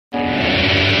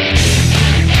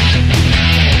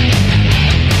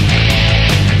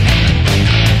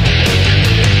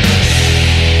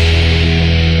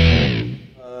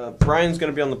Brian's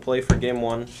going to be on the play for game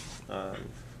 1.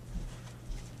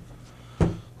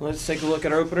 Let's take a look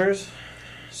at our openers,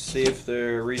 see if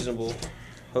they're reasonable.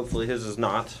 Hopefully his is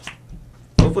not.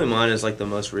 Hopefully mine is like the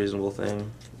most reasonable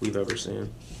thing we've ever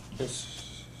seen.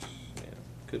 It's, yeah,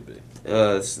 could be.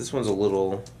 This one's a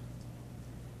little...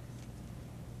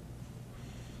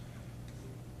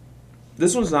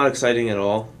 This one's not exciting at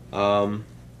all. I'm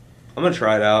going to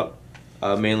try it out,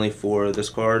 mainly for this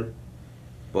card.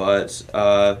 But,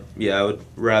 yeah, I would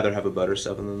rather have a better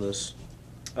 7 than this.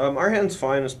 Our hand's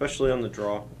fine, especially on the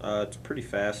draw. It's pretty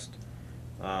fast.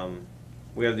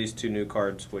 We have these 2 new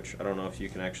cards, which I don't know if you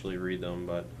can actually read them,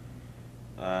 but,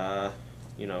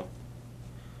 you know,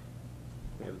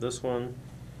 we have this one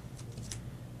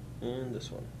and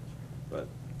this one. But,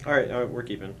 all right, we're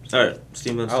keeping. So all right,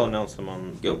 Steam Vents. I'll announce them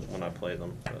on when I play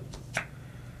them. But.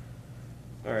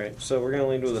 All right, so we're going to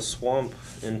lead with a Swamp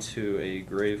into a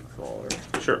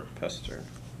Gravecrawler. Sure. Pester.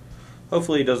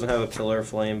 Hopefully he doesn't have a Pillar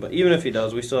Flame, but even if he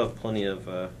does, we still have plenty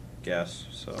of gas.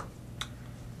 So.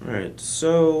 All right,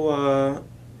 so I'm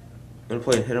going to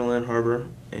play Hinterland Harbor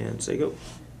and say go.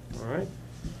 All right.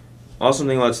 Awesome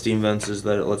thing about Steam Vents is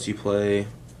that it lets you play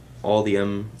all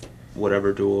the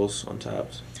whatever duels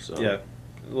untapped. So. Yeah,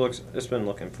 it's been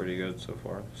looking pretty good so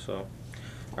far. So.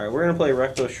 All right, we're going to play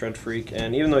Reckless Shred Freak,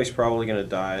 and even though he's probably going to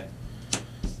die...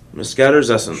 I'm going to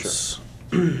Scatter's Essence.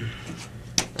 Sure.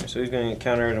 Alright, so he's going to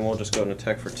counter it, and we'll just go and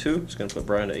attack for 2. It's going to put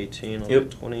Brian to 18, yep.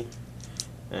 20,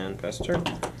 and pass the turn.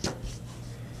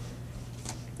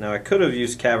 Now, I could have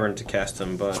used Cavern to cast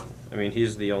him, but, I mean,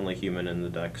 he's the only human in the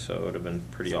deck, so it would have been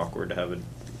pretty awkward to have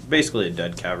basically a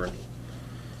dead Cavern.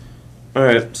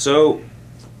 Alright, so,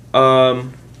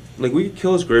 like, we could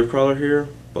kill his Gravecrawler here,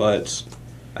 but...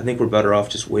 I think we're better off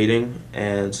just waiting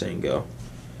and saying go.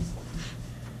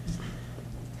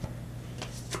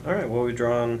 Alright, well, we've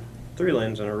drawn 3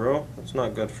 lanes in a row. That's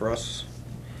not good for us.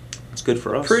 It's good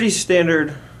for us. Pretty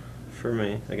standard for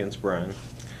me against Brian.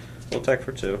 We'll attack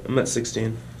for 2. I'm at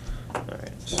 16.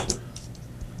 Alright.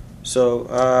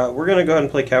 So, we're going to go ahead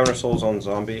and play Cavern of Souls on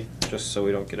Zombie, just so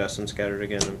we don't get Essence Scattered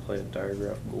again and play a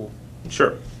Diagraph Ghoul.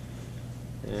 Sure.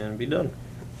 And be done.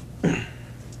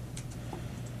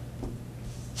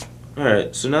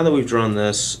 Alright, so now that we've drawn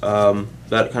this,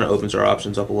 that kind of opens our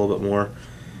options up a little bit more.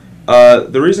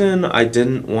 The reason I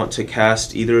didn't want to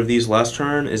cast either of these last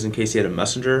turn is in case he had a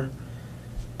Messenger.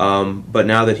 But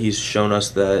now that he's shown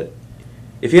us that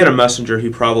if he had a Messenger, he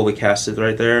probably cast it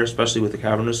right there, especially with the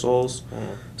Cavern of Souls.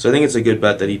 So I think it's a good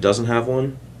bet that he doesn't have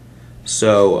one.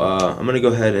 So I'm going to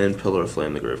go ahead and Pillar of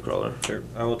Flame the Gravecrawler. Sure.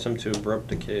 I will attempt to Abrupt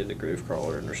Decay the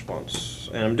Gravecrawler in response.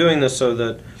 And I'm doing this so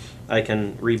that I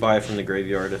can rebuy from the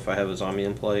graveyard if I have a zombie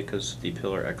in play, because the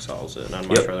Pillar exiles it, and I'd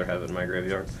much rather have it in my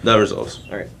graveyard. That resolves.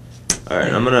 Alright.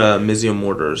 Alright, I'm going to Mizzium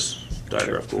Mortars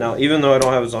Diagraph Ghoul. Now, even though I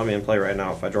don't have a zombie in play right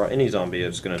now, if I draw any zombie,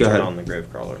 it's going to turn on the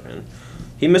Gravecrawler. And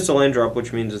he missed a land drop,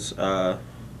 which means it's,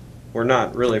 we're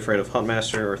not really afraid of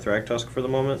Huntmaster or Thragtusk for the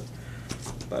moment,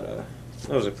 but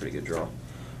that was a pretty good draw.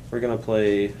 We're going to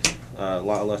play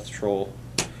Lot Troll,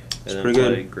 and then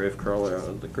play Gravecrawler out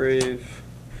of the grave.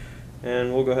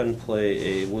 And we'll go ahead and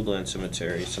play a Woodland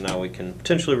Cemetery, so now we can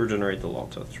potentially regenerate the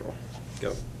Lotleth Troll.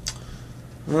 Go.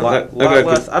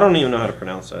 Lotleth, I don't even know how to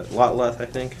pronounce that. Lotleth, I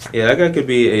think. Yeah, that guy could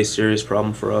be a serious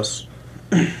problem for us.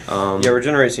 Yeah,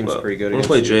 Regenerate seems pretty good. We'll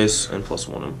play Jace and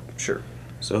 +1 him. Sure.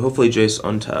 So hopefully Jace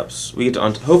untaps.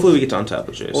 Hopefully we get to untap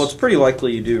with Jace. Well, it's pretty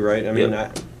likely you do, right? I mean,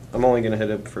 I'm only going to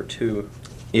hit him for 2.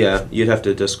 Yeah, you'd have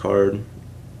to discard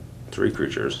 3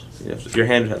 creatures. Your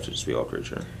hand would have to just be all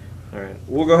creature. Alright,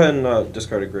 we'll go ahead and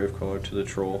discard a Gravecrawler to the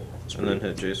Troll, and then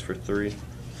hit Jace for 3.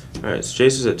 Alright, so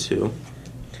Jace is at 2.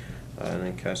 And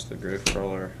then cast the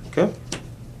Gravecrawler. Okay.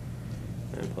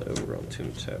 And play Overgrown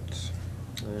Tomb tapped.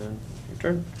 And your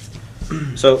turn.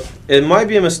 So, it might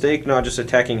be a mistake not just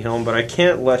attacking him, but I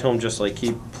can't let him just like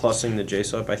keep plussing the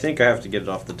Jace up. I think I have to get it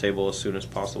off the table as soon as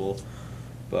possible,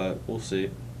 but we'll see.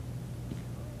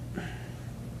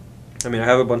 I mean, I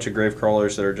have a bunch of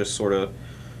Gravecrawlers that are just sort of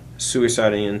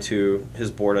suiciding into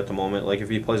his board at the moment. Like if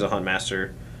he plays a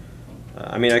Huntmaster,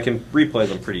 I mean I can replay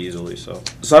them pretty easily. So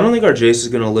I don't think our Jace is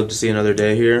going to live to see another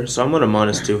day here. So I'm going to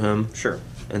 -2 him. Sure.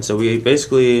 And so we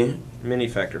basically mini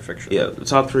factor fiction. Yeah, the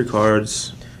top 3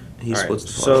 cards. He splits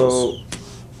the piles. So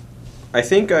I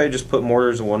think I just put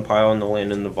mortars in one pile and the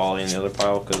land in the volley in the other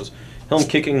pile, because him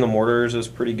kicking the mortars is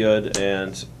pretty good,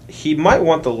 and he might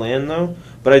want the land though,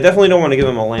 but I definitely don't want to give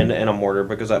him a land and a mortar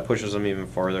because that pushes him even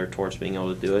farther towards being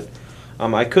able to do it.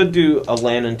 I could do a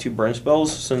land and 2 burn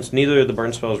spells, since neither of the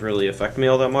burn spells really affect me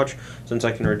all that much, since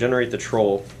I can regenerate the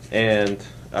troll, and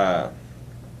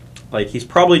like he's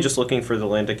probably just looking for the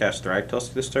land to cast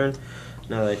Thragtusk this turn,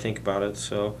 now that I think about it.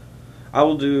 So I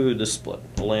will do the split,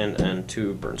 a land and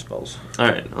 2 burn spells. All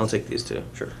right, I'll take these 2.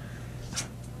 Sure.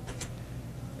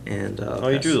 And oh,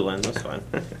 you drew the land. That's fine.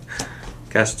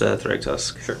 Cast Thrag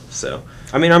Tusk. Sure. So,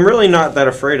 I mean, I'm really not that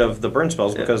afraid of the burn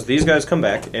spells because these guys come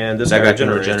back and this guy can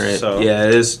regenerates. So. Yeah,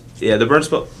 it is. Yeah, the burn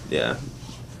spell. Yeah,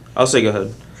 I'll say go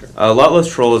ahead. Sure. Lotless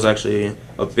Troll is actually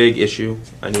a big issue.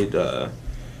 I need.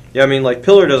 Yeah, I mean, like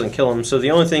Pillar doesn't kill him, so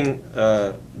the only thing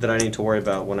that I need to worry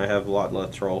about when I have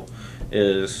Lotless Troll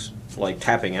is like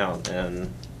tapping out,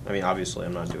 and I mean, obviously,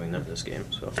 I'm not doing that in this game.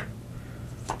 So.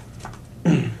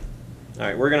 All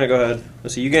right, we're gonna go ahead.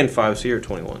 Let's see, you gained 5, so you're at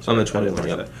 21. So I'm at 21.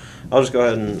 Yep. I'll just go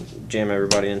ahead and jam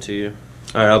everybody into you.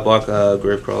 All right, I'll block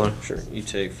Gravecrawler. Sure. You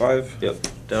take 5. Yep.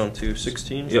 Down to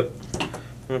 16. Yep. I'm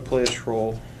gonna play a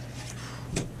troll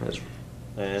That's...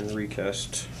 and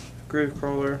recast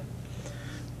Gravecrawler.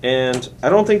 And I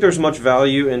don't think there's much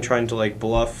value in trying to like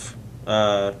bluff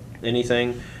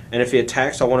anything. And if he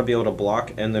attacks, I want to be able to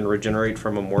block and then regenerate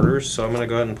from a mortars. So I'm gonna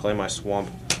go ahead and play my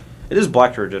swamp. It is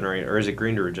black to regenerate, or is it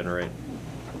green to regenerate?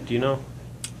 Do you know?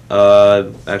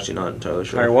 Actually not entirely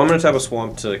sure. All right, well, I'm going to tap a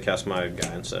swamp to cast my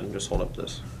guy instead and just hold up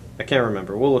this. I can't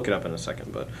remember. We'll look it up in a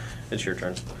second, but it's your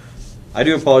turn. I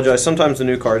do apologize. Sometimes the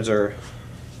new cards are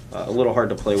a little hard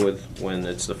to play with when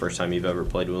it's the first time you've ever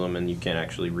played with them and you can't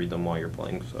actually read them while you're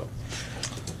playing. So,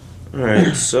 all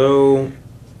right, so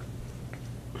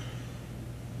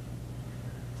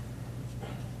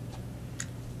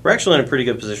we're actually in a pretty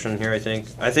good position here, I think.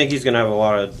 I think he's going to have a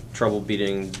lot of trouble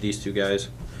beating these 2 guys.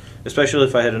 Especially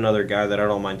if I hit another guy that I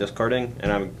don't mind discarding,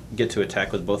 and I get to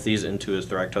attack with both these into his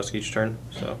Thrag Tusk each turn.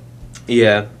 So,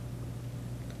 yeah,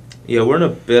 we're in a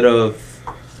bit of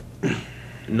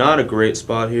not a great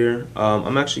spot here.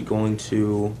 I'm actually going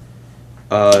to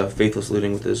Faithless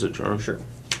Looting with this charm. Sure.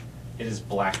 It is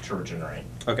black to regenerate.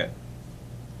 Okay.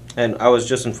 And I was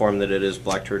just informed that it is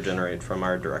black to regenerate from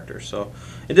our director, so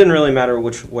it didn't really matter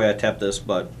which way I tapped this,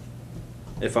 but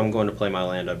if I'm going to play my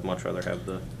land, I'd much rather have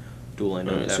the dual land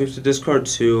Right, untapped. so we have to discard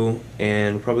 2,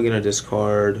 and we're probably going to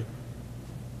discard...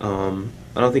 I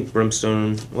don't think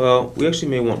Brimstone... Well, we actually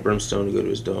may want Brimstone to go to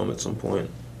his dome at some point.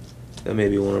 That may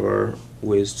be one of our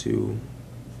ways to...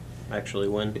 Actually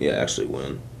win? Yeah, actually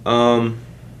win. I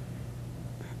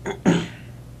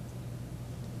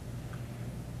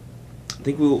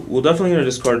think we'll definitely going to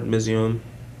discard Mizium,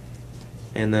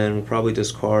 and then we'll probably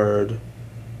discard...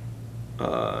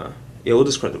 yeah, we'll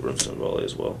discard the Brimstone Volley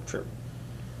as well. Sure.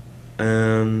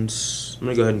 And I'm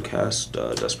going to go ahead and cast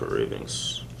Desperate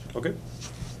Ravings. Okay.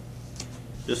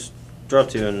 Just draw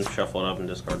 2 and shuffle it up and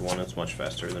discard 1. It's much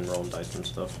faster than rolling dice and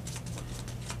stuff.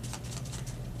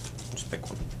 Just pick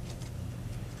 1.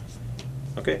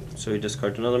 Okay, so he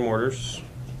discards another Mortars.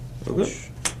 Okay.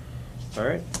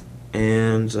 Alright.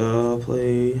 And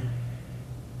play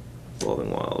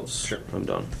Evolving Wilds. Sure. I'm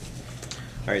done.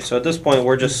 Alright, so at this point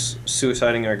we're just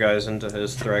suiciding our guys into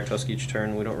his Thrag Tusk each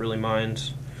turn. We don't really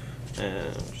mind.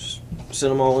 And just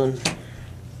send them all in.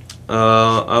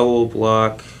 I will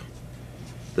block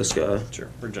this guy. Sure,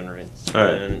 regenerate.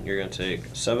 Alright. And you're going to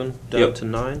take 7 down to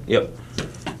 9. Yep.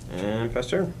 And pass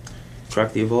turn.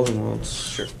 Crack the Evolving Wilds.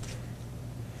 Sure.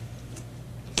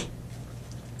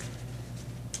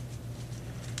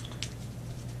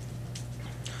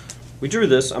 We drew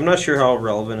this. I'm not sure how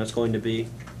relevant it's going to be,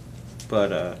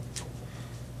 but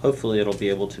hopefully it'll be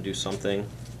able to do something.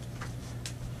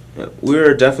 Yeah,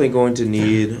 we're definitely going to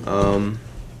need to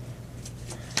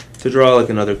draw like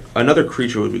another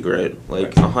creature would be great,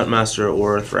 like a Huntmaster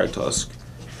or a Thragtusk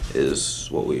is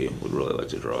what we would really like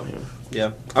to draw here.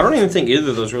 Yeah, I don't even think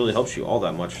either of those really helps you all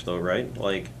that much, though, right?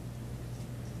 Like,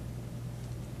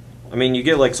 I mean, you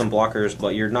get like some blockers,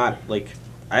 but you're not like.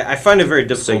 I find it very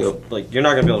difficult. Like, you're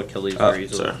not gonna be able to kill these very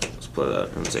easily. Sorry, let's play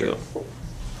that and say go.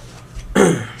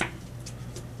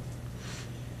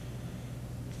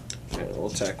 Yeah, we'll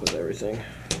attack with everything.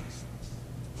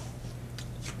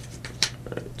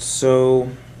 Alright, so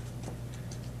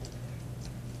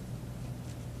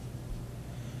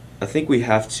I think we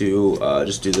have to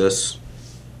just do this.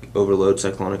 Overload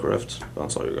Cyclonic Rift,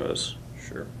 bounce all your guys.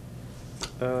 Sure.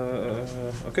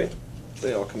 Okay.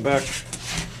 They all come back.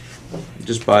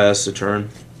 Just buy us a turn.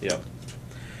 Yeah.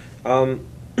 I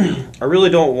really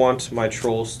don't want my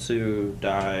trolls to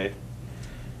die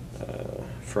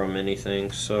from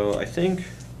anything, so I think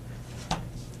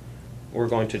we're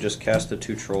going to just cast the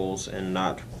 2 trolls and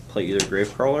not play either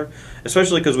Gravecrawler,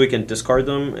 especially because we can discard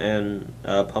them and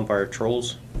pump our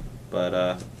trolls, but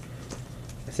I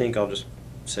think I'll just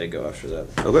say go after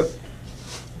that. Okay.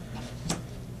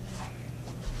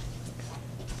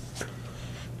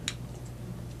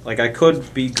 Like, I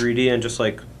could be greedy and just,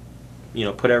 like,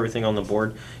 put everything on the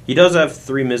board. He does have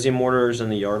 3 Mizium Mortars in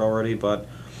the yard already, but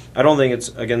I don't think it's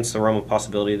against the realm of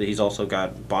possibility that he's also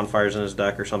got bonfires in his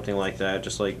deck or something like that.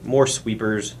 Just like more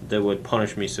sweepers that would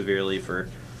punish me severely for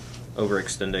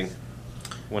overextending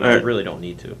when I really don't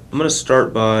need to. I'm going to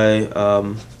start by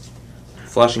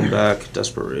flashing back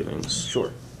Desperate Ravings.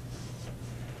 Sure.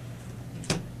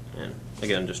 And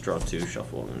again, just draw 2,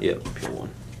 shuffle, and peel 1.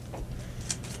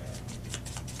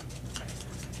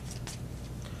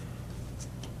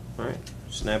 Alright,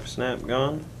 snap,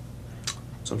 gone.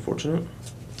 It's unfortunate.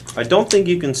 I don't think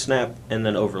you can snap and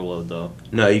then overload, though.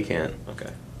 No, you can't.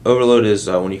 Okay. Overload is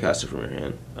when you cast it from your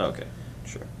hand. Okay,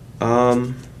 sure.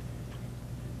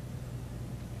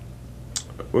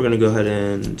 We're going to go ahead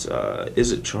and,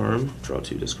 is it Charm? Draw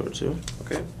 2, discard 2.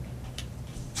 Okay.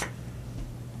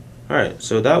 Alright,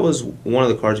 so that was one of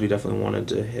the cards we definitely wanted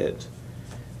to hit.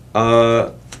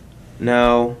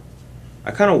 Now,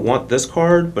 I kind of want this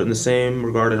card, but in the same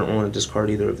regard, I don't want to discard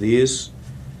either of these.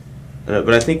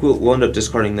 But I think we'll end up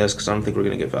discarding this because I don't think we're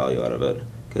going to get value out of it.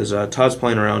 Because Todd's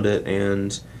playing around it,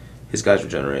 and his guys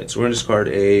regenerate. So we're going to discard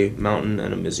a Mountain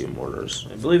and a Mizium Mortars.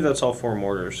 I believe that's all 4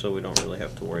 mortars, so we don't really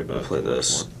have to worry about it. I'll play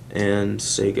this and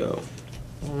say go.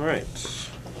 Alright.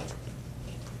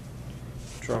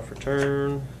 Draw for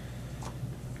turn.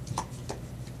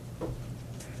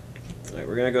 Alright,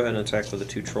 we're going to go ahead and attack with the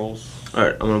 2 trolls.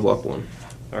 Alright, I'm going to block 1.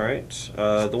 Alright,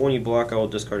 the one you block, I will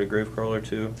discard a Gravecrawler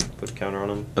too, put a counter on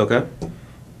him. Okay.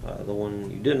 The one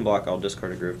you didn't block, I'll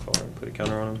discard a Gravecrawler and put a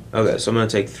counter on him. Okay, so I'm going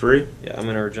to take 3. Yeah, I'm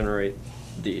going to regenerate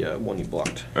the one you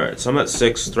blocked. Alright, so I'm at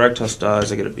 6. Thragtusk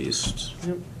dies, I get a beast.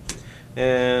 Yep.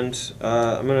 And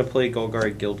I'm going to play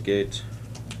Golgari Guildgate.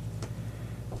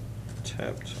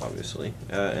 Tapped, obviously.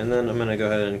 And then I'm going to go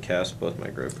ahead and cast both my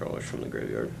Gravecrawlers from the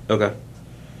graveyard. Okay.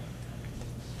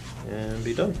 And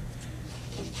be done.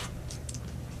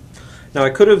 Now I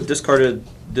could have discarded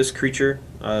this creature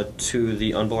to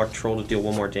the unblocked troll to deal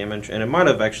 1 more damage, and it might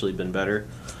have actually been better,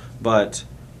 but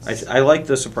I like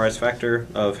the surprise factor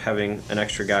of having an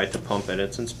extra guy to pump at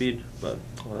instant speed, but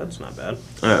well, that's not bad.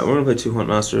 Alright, we're going to play 2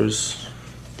 Huntmasters.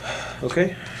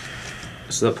 Okay.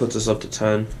 So that puts us up to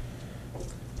 10.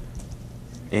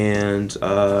 And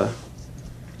you're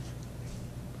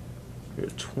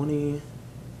 20.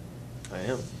 I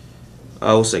am.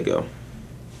 We'll say go.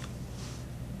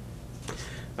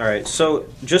 Alright, so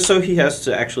just so he has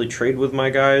to actually trade with my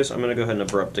guys, I'm going to go ahead and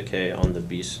Abrupt Decay on the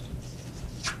Beast.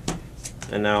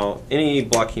 And now, any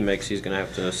block he makes, he's going to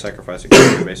have to sacrifice a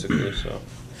creature, basically. So,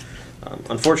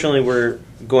 unfortunately, we're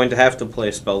going to have to play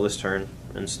a spell this turn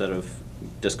instead of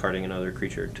discarding another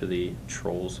creature to the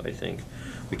trolls, I think.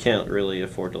 We can't really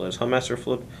afford to let his Huntmaster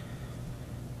flip.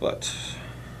 But,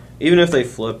 even if they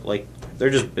flip, like,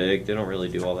 they're just big. They don't really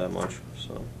do all that much,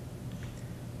 so...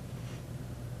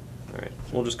 Alright,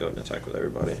 we'll just go ahead and attack with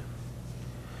everybody.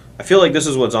 I feel like this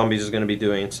is what Zombies is going to be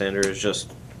doing in Standard, is just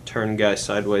turn guys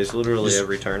sideways literally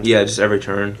every turn. Yeah, just every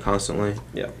turn, constantly.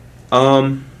 Yeah.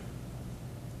 One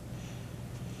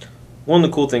of the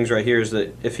cool things right here is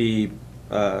that if he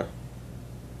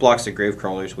blocks the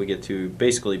Gravecrawlers, we get to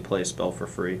basically play a spell for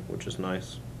free, which is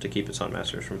nice to keep his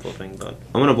Huntmasters from flipping. But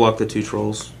I'm going to block the 2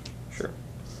 trolls. Sure.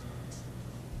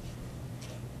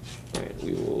 Alright,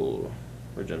 we will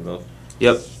regen both.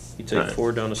 Yep. You take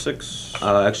 4 down to 6.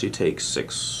 Actually take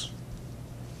 6.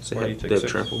 So Why do you take they 6?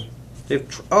 have trample. They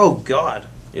have oh, God!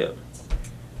 Yep.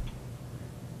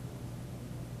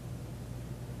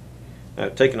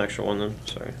 Take an extra 1 then.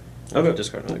 Sorry. Okay.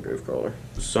 Discard another Gravecrawler.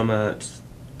 So I'm at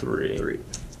 3. 3.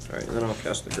 Alright, and then I'll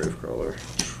cast the Gravecrawler.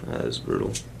 That is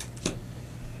brutal.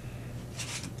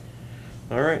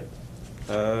 Alright.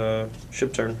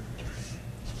 Ship turn.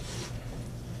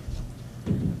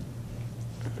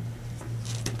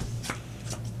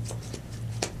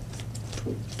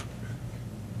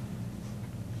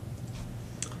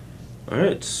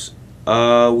 Alright.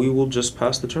 We will just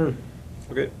pass the turn.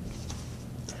 Okay.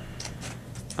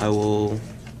 I will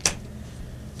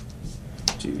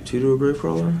do 2 to a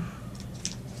Gravecrawler.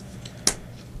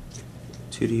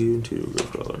 2 to you and 2 to a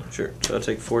Gravecrawler. Sure. So I'll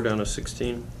take 4 down to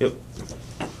 16. Yep.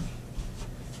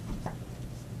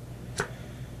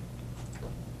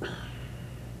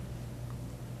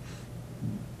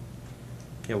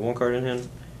 You have 1 card in hand?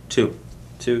 2.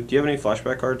 2. Do you have any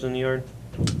flashback cards in the yard?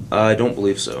 I don't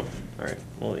believe so. Alright.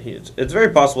 Well, it's very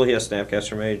possible he has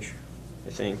Snapcaster Mage, I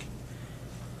think.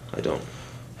 I don't.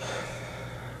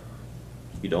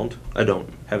 You don't? I don't.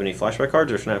 Have any flashback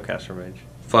cards or Snapcaster Mage?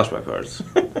 Flashback cards.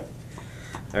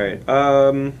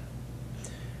 Alright.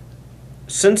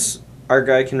 Since our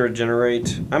guy can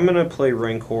regenerate, I'm going to play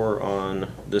Rancor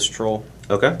on this troll.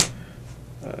 Okay.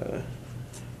 And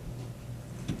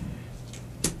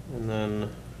And then,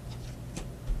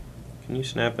 can you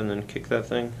snap and then kick that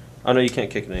thing? Oh, no, you can't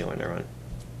kick it anyway. Never mind.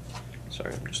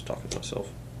 Sorry, I'm just talking to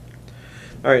myself.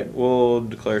 Alright, we'll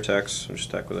declare attacks. We'll just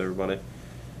attack with everybody.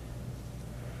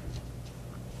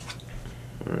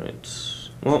 Alright.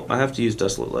 Well, I have to use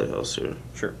Desolate Lighthouse here.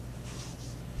 Sure.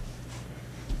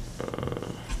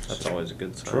 That's always a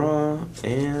good sign. Draw,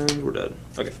 and we're dead.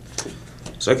 Okay.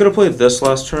 So I could have played this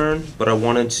last turn, but I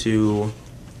wanted to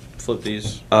Flip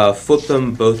these. flip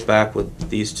them both back with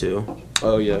these two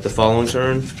Oh, yeah. the following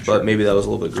turn, but maybe that was a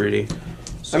little bit greedy.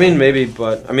 So, I mean, maybe,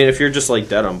 but, I mean, if you're just, like,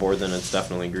 dead on board, then it's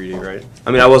definitely greedy, right? I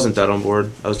mean, I wasn't dead on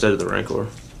board. I was dead to the Rancor.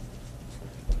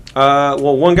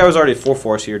 Well, one guy was already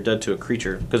 4/4, so you're dead to a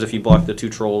creature. Because if you block the 2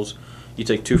 trolls, you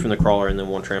take 2 from the crawler and then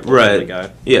 1 trample Right. from the guy.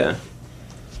 Yeah.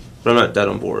 But I'm not dead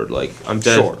on board. Like, I'm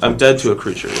dead. Sure. I'm dead to a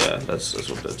creature. Yeah, that's what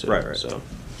I'm dead to. Right. So.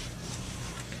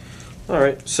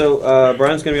 Alright, so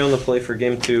Brian's going to be on the play for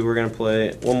game 2. We're going to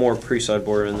play one more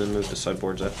pre-sideboard and then move to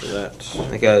sideboards after that.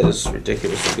 That guy is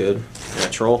ridiculously good. Yeah,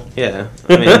 troll. Yeah.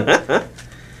 I mean,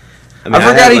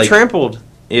 I forgot he trampled.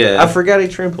 Yeah. I forgot he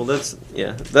trampled. That's,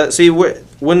 yeah. That, see,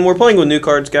 when we're playing with new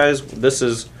cards, guys, this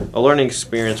is a learning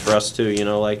experience for us too, you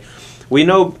know, like, we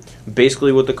know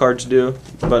basically what the cards do,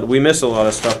 but we miss a lot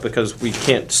of stuff because we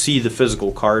can't see the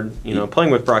physical card. You know,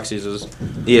 playing with proxies is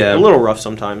a little rough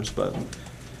sometimes, but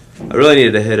I really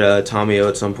needed to hit a Tommy-O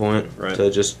at some point Right. to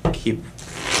just keep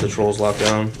the trolls locked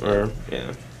down, or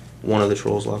one of the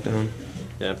trolls locked down.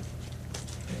 yeah.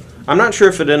 I'm not sure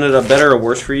if it ended up better or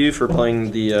worse for you for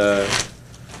playing the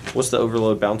what's the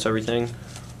overload bounce everything?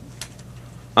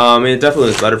 I mean, it definitely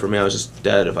was better for me. I was just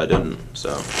dead if I didn't.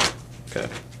 So Okay.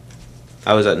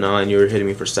 I was at 9. You were hitting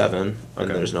me for 7, and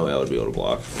Okay. there's no way I would be able to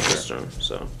block this turn.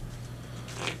 So,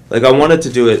 like, I wanted to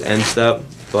do it end step,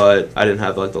 but I didn't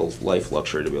have like the life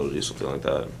luxury to be able to do something like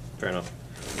that. Fair enough.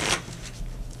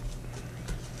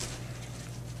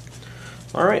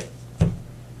 All right.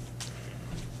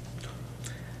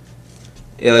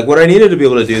 Yeah, like what I needed to be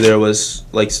able to do there was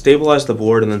like stabilize the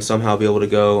board and then somehow be able to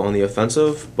go on the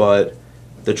offensive, but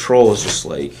the troll is just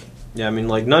like Yeah, I mean,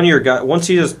 like, none of your guys, once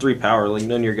he has 3 power, like,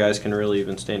 none of your guys can really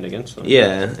even stand against him.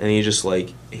 yeah, and he just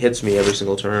like hits me every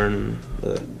single turn.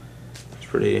 It's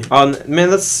pretty. Man,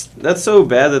 that's so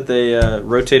bad that they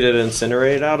rotated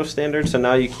Incinerate out of standard, so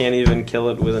now you can't even kill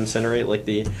it with Incinerate. Like,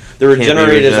 the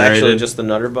Regenerate is actually just the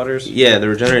Nutter Butters. Yeah, the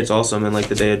Regenerate's awesome, and like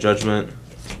the Day of Judgment.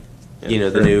 Yeah, You know,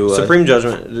 the new Supreme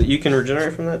Judgment. You can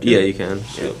regenerate from that too? Yeah, you can.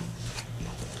 Yeah. Yep.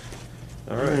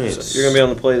 Alright, Nice. so you're going to be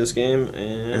on the play this game,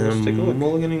 and let's take a look.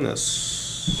 Mulliganing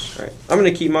this. Alright, I'm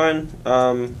going to keep mine.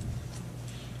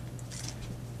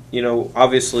 You know,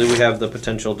 obviously we have the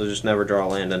potential to just never draw a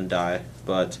land and die,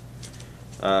 but,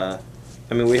 I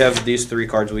mean, we have these 3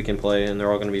 cards we can play, and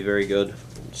they're all going to be very good.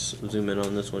 Let's zoom in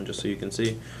on this one just so you can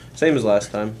see. Same as last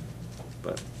time,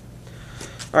 but...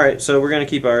 Alright, so we're going to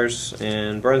keep ours,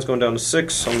 and Brian's going down to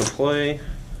 6 on the play.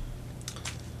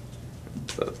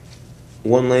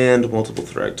 1 land, multiple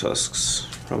Thrag Tusks.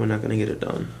 Probably not going to get it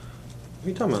done. What are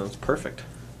you talking about? It's perfect.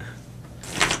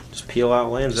 Just peel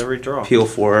out lands every draw. Peel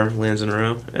 4 lands in a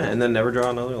row. Yeah, and then never draw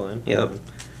another land. Yep.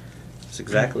 That's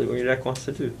exactly what your deck wants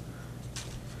to do.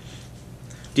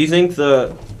 Do you think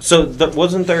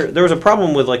wasn't there was a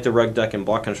problem with like the reg deck and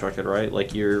block constructed, right?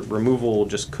 Like your removal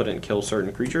just couldn't kill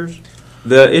certain creatures?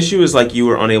 The issue is like you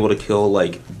were unable to kill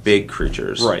like big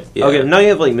creatures. Right. Yeah. Okay, now you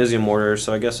have like Mizium Mortar,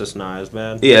 so I guess it's not as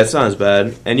bad. Yeah, it's not as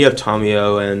bad. And you have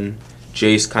Tommy-O and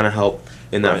Jace kind of help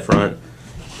in that Right. front.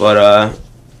 But,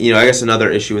 you know, I guess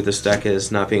another issue with this deck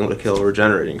is not being able to kill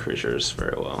regenerating creatures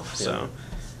very well. So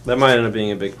That might end up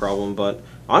being a big problem, but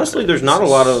honestly there's not a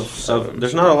lot of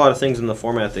things in the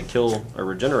format that kill a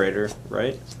regenerator,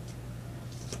 right?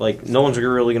 Like, no one's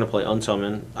really going to play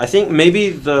Unsummon. I think maybe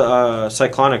the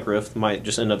Cyclonic Rift might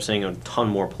just end up seeing a ton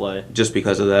more play. just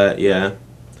because of that, yeah.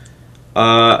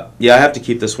 Yeah, I have to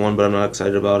keep this one, but I'm not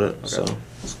excited about it. Okay. So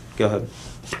go ahead.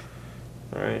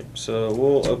 Alright, so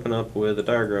we'll open up with a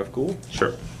Diagraph Ghoul.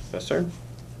 Sure. Best turn.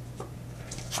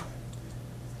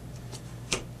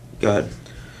 Go ahead.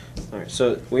 Alright,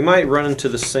 so we might run into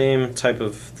the same type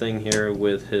of thing here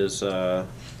with his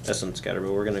Essence Scatter,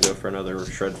 but we're going to go for another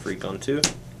Shred Freak on 2.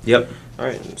 Yep.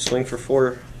 Alright, swing for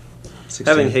 4. 16.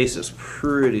 Having haste is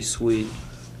pretty sweet.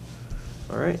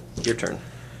 Alright, your turn.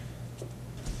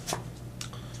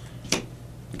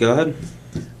 Go ahead.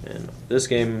 And this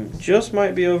game just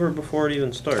might be over before it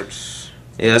even starts.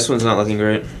 Yeah, this one's not looking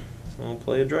great. I'll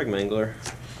play a Drag Mangler.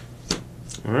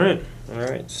 All right.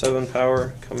 Alright, 7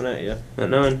 power coming at you. At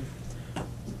 9.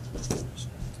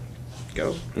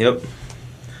 Go. Yep.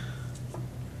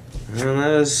 And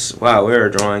that is... Wow, we are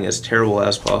drawing as terrible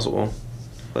as possible.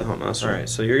 Play Huntmaster. Alright,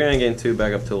 so you're going to gain 2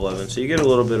 back up to 11. So you get a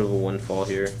little bit of a windfall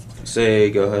here.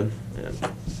 Go ahead.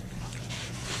 And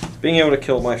being able to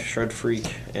kill my Shred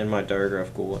Freak and my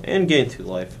Diregraph Ghoul and gain 2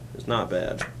 life is not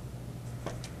bad.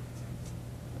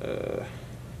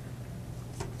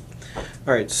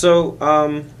 Alright, so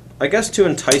I guess to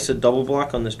entice a double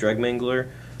block on this Dregmangler,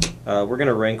 we're going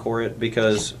to Rancor it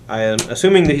because I am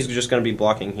assuming that he's just going to be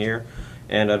blocking here,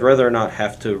 and I'd rather not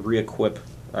have to re-equip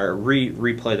or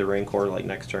replay the Rancor like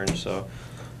next turn, so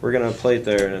we're going to play it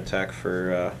there and attack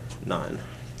for 9.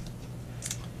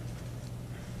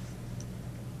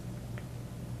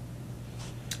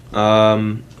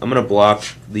 I'm going to block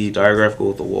the Diregraph Ghoul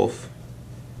with the Wolf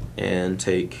and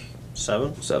take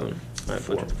 7? 7.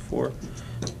 Alright, 4.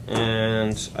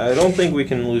 And I don't think we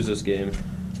can lose this game,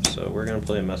 so we're going to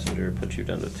play a Messenger, put you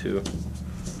down to 2.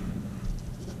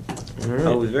 Right.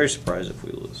 I'll be very surprised if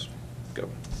we lose. Go.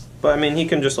 But, I mean, he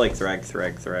can just, like,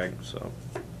 thrag, so.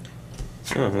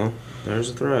 Oh, well, there's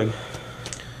a Thrag.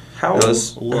 How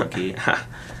lucky.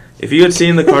 If you had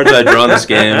seen the cards I draw in this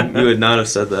game, you would not have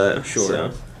said that. Sure.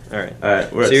 So. Alright.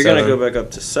 We're so at you're going to 7. go back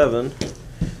up to 7.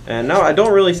 And now I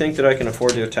don't really think that I can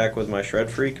afford to attack with my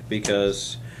Shred Freak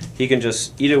because he can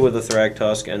just eat it with a Thrag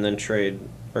Tusk and then trade.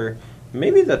 Or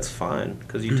maybe that's fine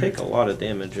because you take a lot of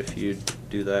damage if you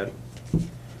do that.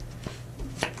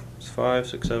 It's 5,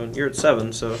 6, 7. You're at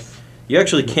 7, so you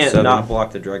actually can't 7. not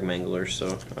block the Dregmangler.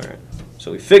 So, alright.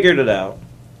 So we figured it out.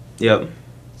 Yep.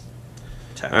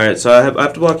 Attack. Alright, so I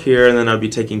have to block here, and then I'd be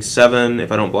taking 7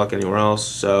 if I don't block anywhere else.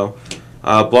 So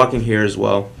blocking here as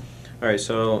well. Alright,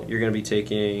 so you're going to be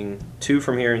taking 2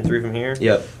 from here and 3 from here?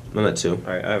 Yep, I'm at 2.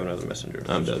 Alright, I have another Messenger.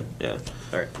 I'm dead, yeah.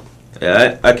 Alright.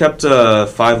 Yeah, I kept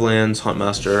 5 lands,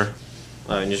 Huntmaster.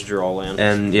 And just draw land.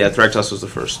 And yeah, Thragtusk was the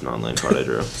first non-land card I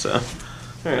drew, so.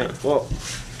 Alright, well,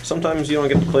 sometimes you don't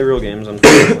get to play real games,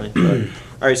 unfortunately.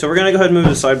 Alright, so we're going to go ahead and move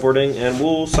to sideboarding, and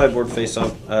we'll sideboard face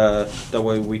up. That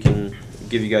way we can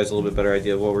give you guys a little bit better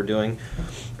idea of what we're doing.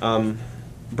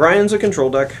 Brian's a control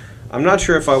deck. I'm not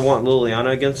sure if I want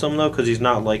Liliana against him, though, because he's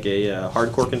not like a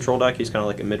hardcore control deck. He's kind of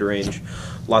like a mid-range,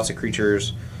 lots of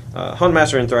creatures.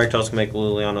 Huntmaster and Thragtusk make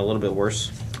Liliana a little bit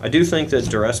worse. I do think that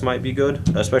Duress might be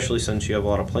good, especially since you have a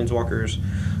lot of Planeswalkers.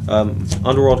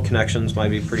 Underworld Connections might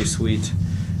be pretty sweet,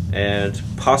 and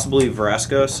possibly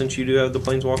Vraska, since you do have the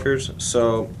Planeswalkers.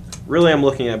 So, really I'm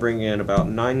looking at bringing in about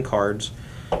 9 cards,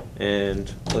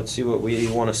 and let's see what we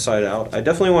want to side out. I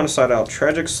definitely want to side out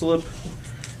Tragic Slip,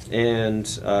 and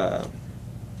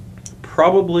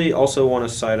probably also want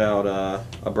to side out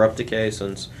Abrupt Decay,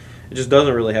 since it just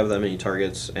doesn't really have that many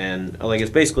targets, and like it's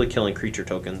basically killing creature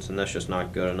tokens, and that's just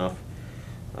not good enough.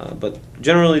 But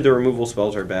generally the removal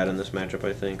spells are bad in this matchup,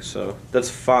 I think. So that's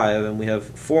 5, and we have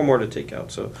 4 more to take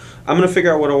out. So I'm going to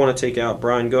figure out what I want to take out.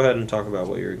 Brian, go ahead and talk about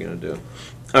what you're going to do.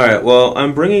 Alright, well,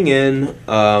 I'm bringing in,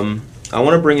 I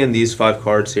want to bring in these 5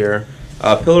 cards here.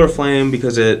 Pillar of Flame,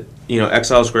 because it,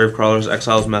 exiles Gravecrawlers,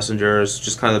 exiles Messengers,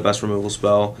 just kind of the best removal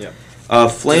spell. Yeah.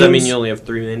 Flames, Does that mean you only have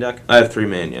 3 main deck? I have 3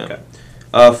 main, yeah.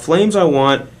 Okay. Flames I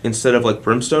want instead of like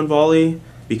Brimstone Volley,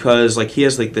 because like he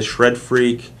has like the Shred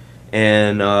Freak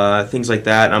and things like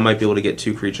that, and I might be able to get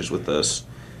 2 creatures with this.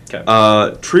 Okay.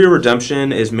 Tree of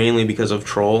Redemption is mainly because of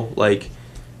Troll. Like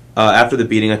after the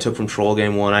beating I took from Troll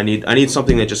game 1, I need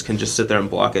something that just can sit there and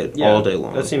block it all day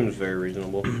long. That seems very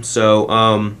reasonable. So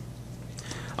I'm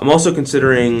also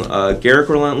considering Garruk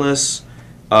Relentless.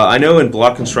 I know in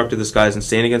Block Constructed this guy's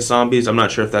insane against zombies. I'm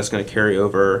not sure if that's going to carry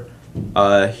over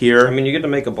here. I mean, you get to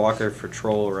make a blocker for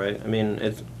Troll, right? I mean,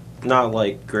 it's not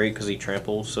like great because he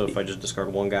tramples, so if I just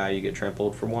discard 1 guy, you get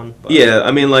trampled for 1. But yeah, I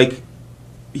mean, like,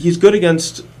 he's good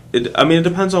against it. I mean, it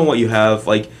depends on what you have.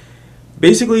 Like,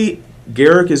 basically,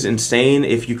 Garruk is insane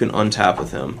if you can untap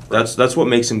with him. That's what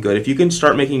makes him good. If you can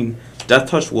start making Death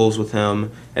Touch Wolves with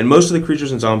him, and most of the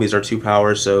creatures and zombies are 2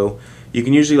 power, so you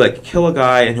can usually like kill a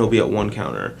guy and he'll be at 1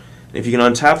 counter. And if you can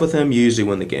untap with him, you usually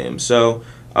win the game. So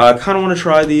I kind of want to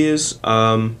try these.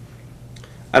 I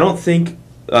don't think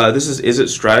this is it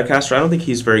Stratocaster. I don't think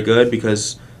he's very good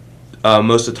because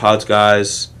most of Todd's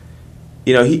guys,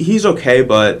 he's okay,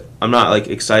 but I'm not like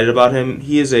excited about him.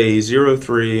 He is a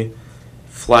 0/3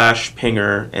 flash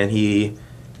pinger, and he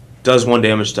does 1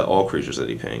 damage to all creatures that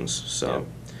he pings. So,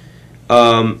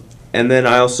 and then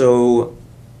I also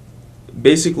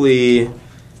basically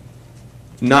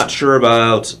not sure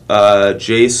about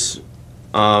Jace.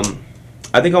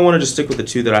 I think I want to just stick with the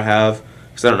 2 that I have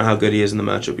because I don't know how good he is in the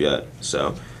matchup yet.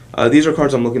 So these are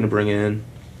cards I'm looking to bring in.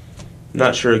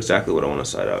 Not sure exactly what I want to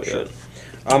side out yet.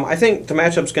 I think the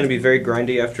matchup's going to be very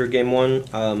grindy after game 1.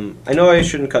 I know I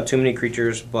shouldn't cut too many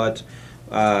creatures, but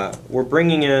we're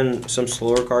bringing in some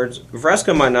slower cards.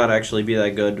 Vraska might not actually be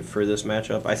that good for this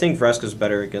matchup. I think Vraska's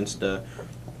better against a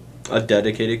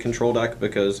dedicated control deck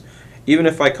because even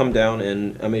if I come down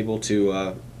and I'm able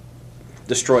to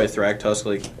destroy a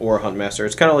Thragtusk or a Huntmaster,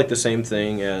 it's kind of like the same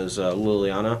thing as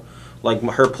Liliana. Like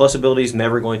her plus ability is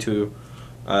never going to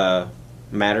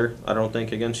matter, I don't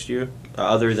think, against you,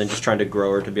 other than just trying to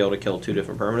grow her to be able to kill 2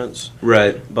 different permanents.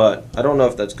 Right. But I don't know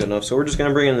if that's good enough, so we're just going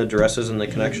to bring in the Duresses and the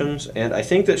Connections, and I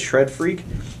think that Shred Freak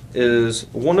is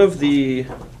one of the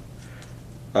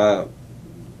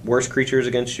worst creatures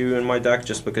against you in my deck,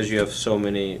 just because you have so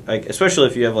many, like, especially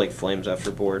if you have like Flames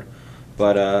after board.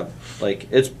 But like,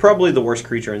 it's probably the worst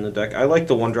creature in the deck. I like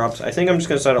the 1-drops. I think I'm just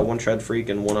going to side out 1 Shred Freak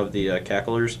and 1 of the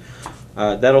Cacklers.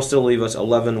 That'll still leave us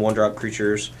 11 1-drop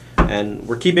creatures, and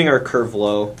we're keeping our curve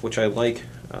low, which I like.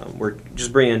 We're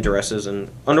just bringing in Duresses, and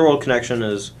Underworld Connection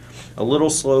is a little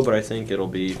slow, but I think it'll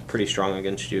be pretty strong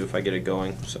against you if I get it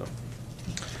going. So.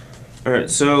 All right,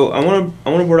 so I want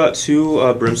to board out 2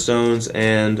 Brimstones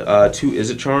and 2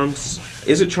 Izzet Charms.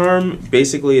 Izzet Charm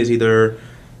basically is either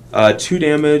 2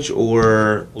 damage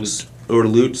or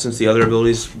loot, since the other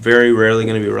ability is very rarely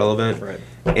going to be relevant. Right.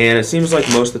 And it seems like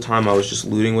most of the time I was just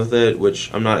looting with it,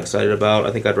 which I'm not excited about.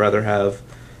 I think I'd rather have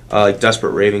like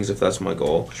Desperate Ravings if that's my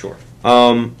goal. Sure.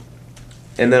 And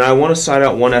then I want to side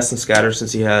out 1 Essence Scatter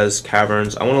since he has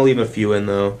Caverns. I want to leave a few in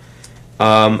though.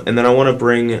 And then I want to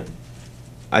bring,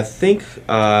 I think,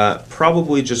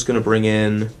 probably just going to bring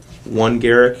in 1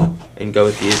 Garrick and go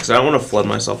with these because I don't want to flood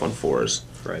myself on 4s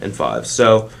and 5s.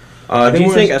 So. Do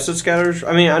you think Essence Scatters?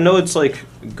 I mean, I know it's like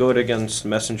good against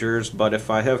messengers, but if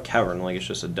I have Cavern, like it's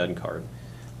just a dead card.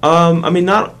 I mean,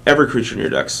 not every creature in your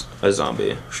deck's a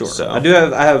zombie. Sure. So.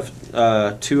 I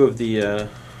have 2 of the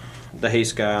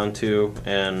haste guy on 2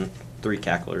 and 3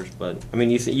 Cacklers, but I mean,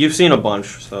 you've seen a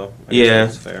bunch, so I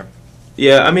guess that's fair.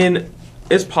 Yeah, I mean,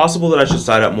 it's possible that I should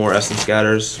side out more Essence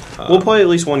Scatters. We'll play at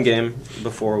least 1 game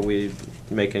before we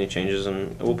make any changes,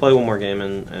 and we'll play 1 more game,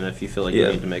 and if you feel like you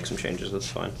need to make some changes, that's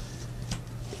fine.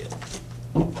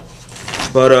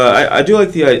 But I do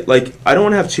like the I don't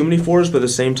want to have too many 4s, but at the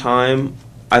same time,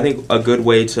 I think a good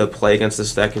way to play against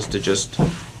this deck is to just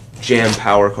jam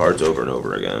power cards over and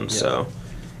over again. Yeah. So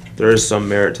there is some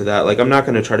merit to that. Like I'm not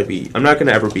going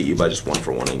to ever beat you by just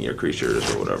 1-for-1ing your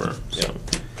creatures or whatever. So yeah.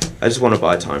 I just want to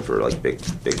buy time for like big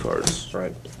cards.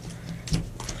 Right.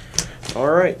 All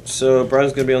right. So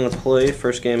Brian's going to be on the play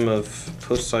first game of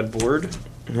post sideboard.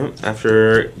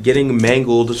 After getting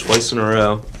mangled twice in a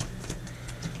row.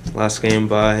 Last game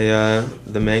by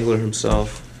the Mangler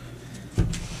himself.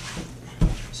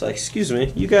 It's like, excuse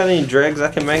me, you got any dregs I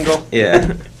can mangle?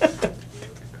 Yeah.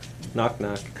 Knock,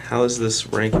 knock. How is this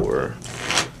Rancor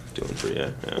doing for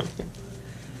you? Yeah.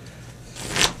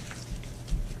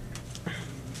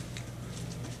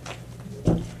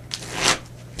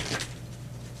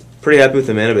 Pretty happy with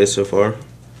the mana base so far.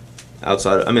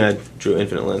 Outside, I mean, I drew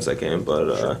infinite lands that game,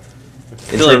 but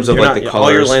in terms of like the colors,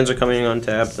 all your lands are coming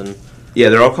untapped, and yeah,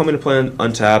 they're all coming to play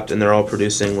untapped, and they're all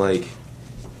producing like.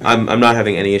 I'm not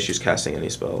having any issues casting any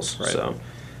spells. Right. So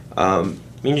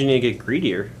means you need to get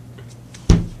greedier.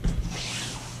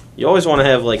 You always want to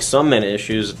have like some mana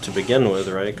issues to begin with,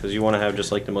 right? Because you want to have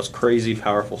just like the most crazy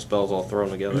powerful spells all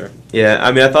thrown together. Yeah,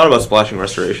 I mean, I thought about splashing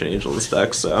Restoration Angel this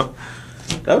deck, so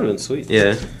that would have been sweet.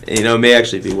 Yeah, you know, it may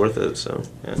actually be worth it. So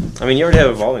yeah, I mean, you already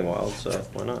have Evolving Wild, so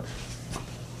why not?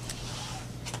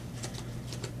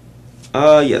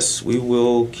 Yes, we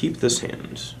will keep this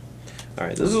hand.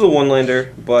 Alright, this is a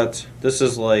one-lander, but this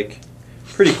is like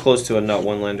pretty close to a nut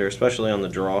one-lander, especially on the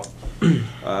draw.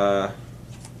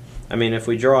 I mean, if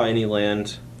we draw any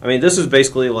land, I mean, this is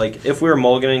basically like, if we were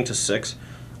mulliganing to 6,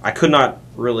 I could not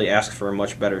really ask for a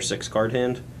much better 6-card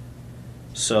hand.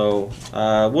 So,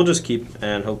 we'll just keep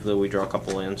and hope that we draw a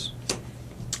couple lands.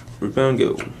 Rootbound,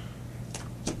 go.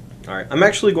 Alright, I'm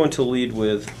actually going to lead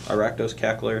with Rakdos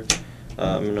Cackler.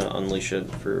 I'm going to unleash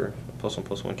it for a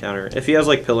 +1/+1 counter. If he has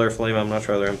like Pillar Flame, I'm much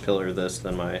rather pillar this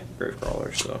than my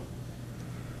Gravecrawler, so.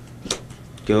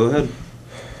 Go ahead.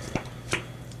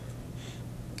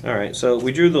 Alright, so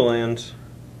we drew the land,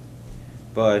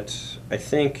 but I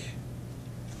think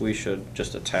we should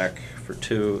just attack for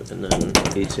 2 and then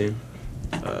 18.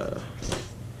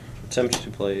 Attempt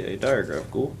to play a Diregraph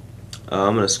Ghoul.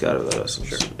 I'm going to scatter that essence.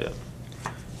 Sure. Yeah.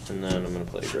 And then I'm going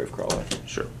to play a Gravecrawler.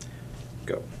 Sure.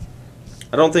 Go.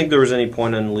 I don't think there was any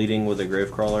point in leading with a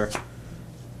Gravecrawler.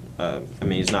 I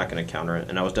mean, he's not going to counter it,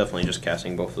 and I was definitely just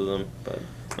casting both of them. But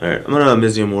alright, I'm going to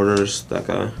Mizium Orders that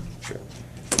guy. Sure.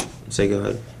 Say go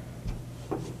ahead.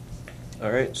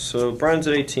 Alright, so Brian's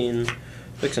at 18.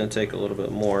 Fixing to take a little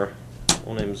bit more.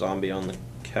 We'll name Zombie on the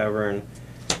Cavern.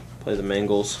 Play the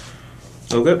Mangles.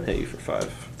 Okay. Hit you for 5.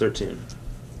 13.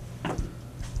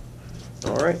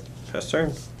 All right, pass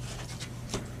turn.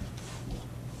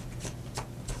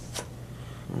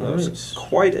 That was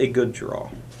quite a good draw.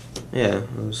 Yeah,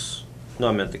 it was. No,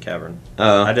 I meant the cavern.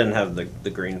 Oh. I didn't have the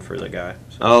green for the guy.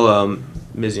 So. I'll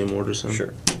Mizium Mortars him.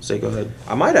 Sure. Say go ahead.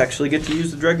 I might actually get to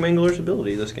use the Dreg Mangler's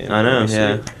ability this game. I know,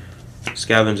 yeah.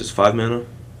 Scavenge is 5 mana.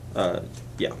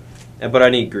 Yeah. But I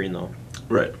need green though.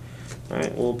 Right.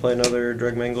 Alright, we'll play another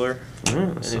Dreg Mangler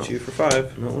and hit you for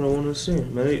 5. Not what I wanted to see.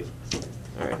 I'm at 8.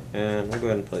 Alright, and we'll go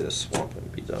ahead and play this Swamp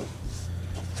and be done.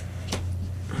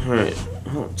 Alright.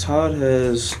 Oh, Todd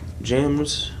has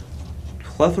jammed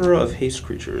plethora of haste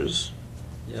creatures.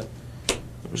 Yep.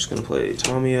 I'm just going to play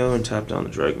Tomio and tap down the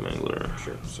Dreg Mangler.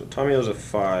 Sure. So Tomio's a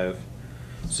 5.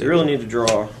 So you really need to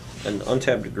draw an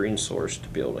untapped green source to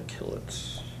be able to kill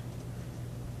it.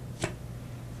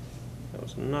 That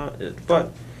was not it.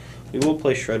 But we will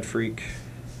play Shred Freak.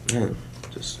 Yeah,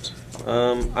 just...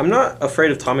 I'm not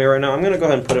afraid of Tomio right now. I'm going to go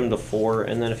ahead and put him to 4,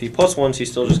 and then if he +1s, he's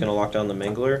still just going to lock down the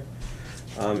Mangler.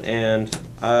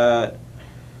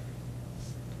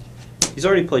 He's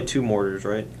already played 2 Mortars,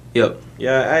 right? Yep.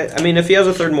 Yeah, I mean, if he has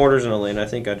a 3rd Mortars in a lane, I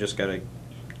think I just got to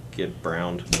get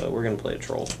browned. But we're going to play a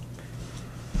Troll.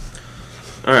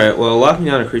 Alright, well, locking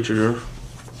down a creature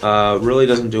really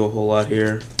doesn't do a whole lot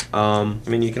here. I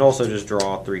mean, you can also just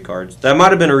draw 3 cards. That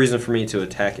might have been a reason for me to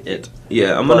attack it.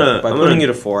 Yeah, By putting you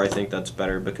to 4, I think that's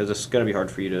better because it's going to be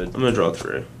hard for you to... I'm gonna draw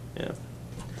 3. Yeah,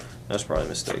 that's probably a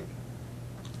mistake.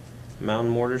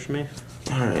 Mountain Mortars me.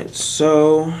 Alright,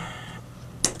 so...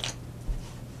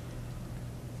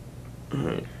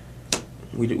 Alright.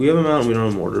 We have a mountain, we don't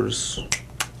have mortars.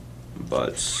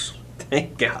 But...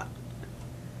 Thank God.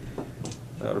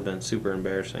 That would have been super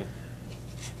embarrassing.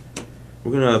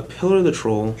 We're gonna Pillar the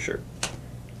Troll. Sure.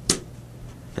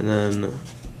 And then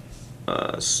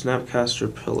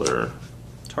Snapcaster Pillar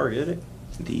Target it.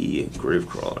 the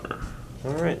Gravecrawler.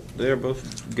 Alright, they're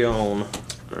both gone.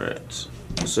 Alright.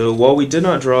 So while we did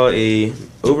not draw a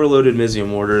overloaded Mizium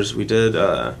Mortars, we did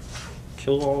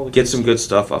Kill all the get some good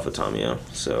stuff off of Tomio.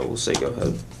 So we'll say go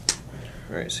ahead.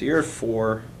 Alright, so you're at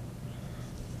 4.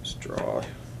 Let's draw.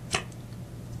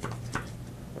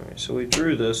 Alright, so we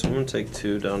drew this. I'm going to take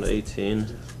 2 down to 18.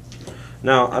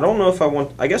 Now, I don't know if I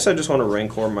want... I guess I just want to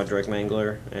Rancor my Dreg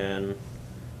Mangler, and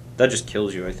that just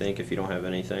kills you, I think, if you don't have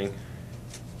anything.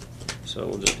 So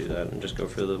we'll just do that and just go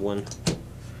for the win.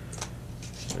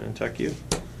 And attack you.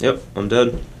 Yep, I'm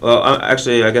dead. Well,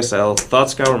 actually, I guess I'll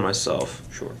Thought Scour myself.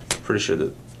 Sure. Pretty sure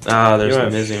that... Ah, there's you the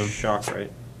don't have Mizium. Shock,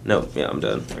 right? No, yeah, I'm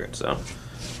dead. Okay, so...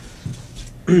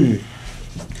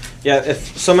 Yeah,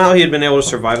 if somehow he had been able to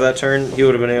survive that turn, he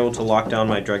would have been able to lock down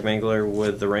my Dreg Mangler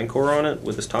with the Rancor on it,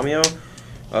 with his Tomio.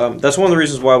 That's one of the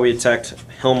reasons why we attacked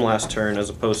Helm last turn as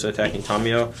opposed to attacking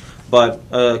Tomio.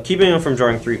 But keeping him from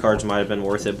drawing 3 cards might have been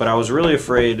worth it. But I was really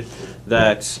afraid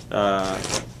that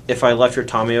if I left your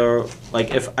Tomio,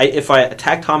 like if I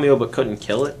attacked Tomio but couldn't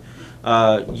kill it,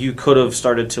 you could have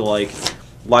started to like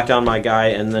lock down my guy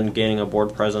and then gaining a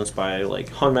board presence by like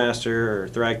Huntmaster or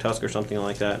Thragtusk or something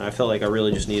like that. And I felt like I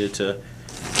really just needed to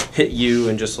hit you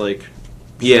and just like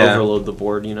overload the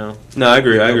board, you know? No, I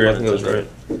agree. I think it was right.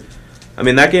 I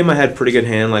mean, that game I had pretty good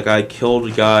hand. Like, I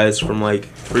killed guys from, like,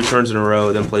 3 turns in a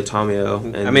row, then played Tomio.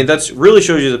 And I mean, that's really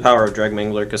shows you the power of Dreg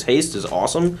Mangler, because haste is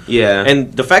awesome. Yeah.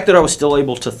 And the fact that I was still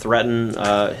able to threaten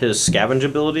his scavenge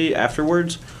ability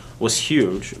afterwards was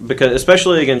huge, because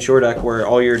especially against your deck, where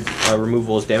all your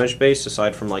removal is damage-based,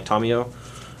 aside from, like, Tomio.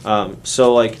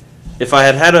 So, like, if I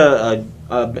had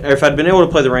if I'd been able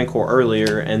to play the Rancor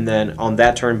earlier, and then on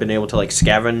that turn been able to, like,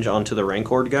 scavenge onto the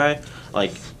Rancor guy,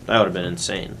 like, that would have been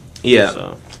insane. Yeah. So.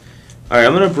 All right,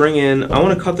 I'm gonna bring in. I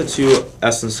want to cut the 2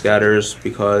 Essence Scatters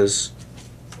because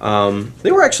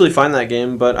they were actually fine that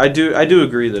game, but I do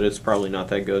agree that it's probably not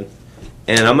that good.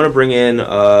 And I'm gonna bring in.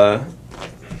 I'm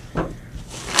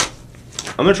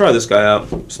gonna try this guy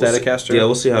out. Staticaster? Yeah,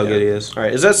 we'll see how good he is. All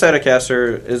right, is that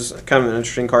Staticaster is kind of an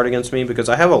interesting card against me because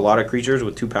I have a lot of creatures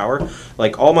with 2 power.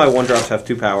 Like all my 1-drops have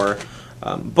 2 power.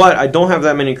 But I don't have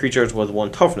that many creatures with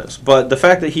 1 toughness. But the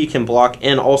fact that he can block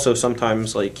and also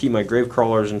sometimes like keep my grave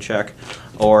crawlers in check,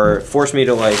 or force me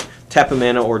to like tap a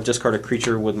mana or discard a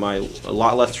creature with my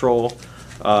lot left troll,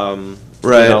 right?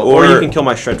 You know, or you can kill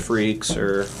my shred freaks,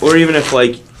 or even if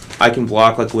like I can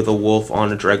block like with a wolf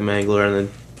on a Dreg Mangler and then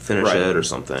finish it or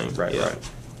something. Right.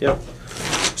 Yep.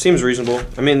 Seems reasonable.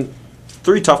 I mean,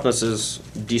 3 toughness is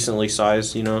decently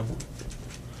sized, you know.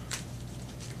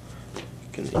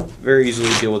 Can very easily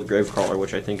deal with Gravecrawler,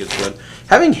 which I think is good.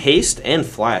 Having haste and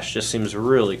flash just seems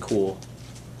really cool.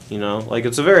 You know, like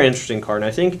it's a very interesting card. And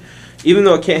I think even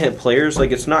though it can't hit players,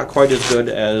 like it's not quite as good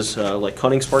as like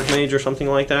Cunning Spark Mage or something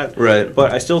like that. Right.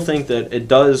 But I still think that it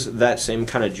does that same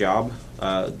kind of job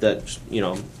that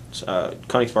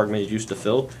Cunning Spark Mage used to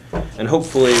fill, and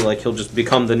hopefully like he'll just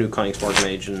become the new Cunning Spark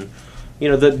Mage, and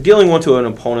the dealing one to an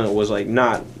opponent was like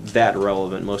not that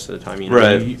relevant most of the time.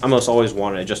 Right. You almost always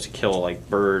wanted it just to kill like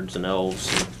birds and elves.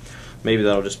 And maybe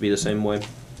that'll just be the same way.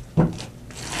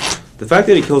 The fact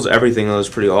that he kills everything though is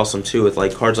pretty awesome too, with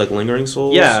like cards like Lingering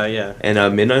Souls. Yeah, yeah.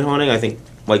 And Midnight Haunting, I think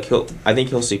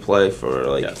he'll see play for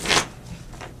like. Yeah.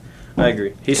 I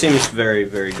agree. He seems very,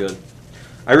 very good.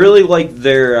 I really like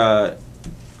their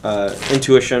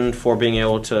intuition for being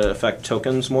able to affect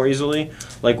tokens more easily.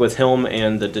 Like with Helm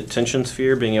and the Detention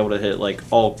Sphere, being able to hit like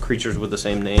all creatures with the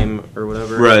same name or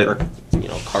whatever. Right. Or,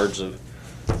 cards of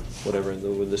whatever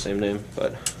with the same name.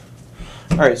 But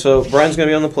alright, so Brian's going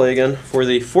to be on the play again for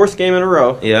the 4th game in a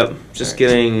row. Yep. Just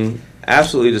getting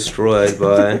absolutely destroyed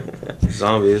by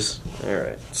zombies.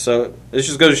 Alright, so this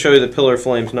just goes to show you that Pillar of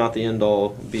Flame's not the end-all,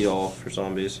 be-all for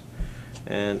zombies.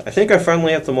 And I think I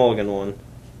finally have the mulligan one.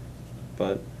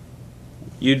 But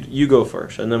you go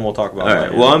first, and then we'll talk about it.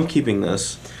 Alright, well, I'm keeping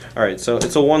this. Alright, so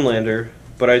it's a 1-lander,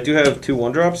 but I do have 2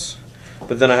 1-drops,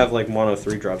 but then I have like mono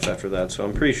 3-drops after that, so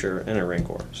I'm pretty sure, and a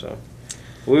Rancor, so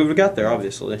we would have got there,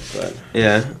 obviously, but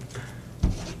Yeah.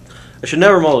 I should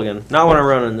never mulligan, not when I'm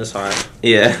running this high.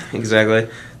 Yeah, exactly.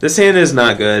 This hand is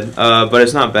not good, but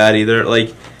it's not bad either.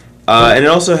 Like, and it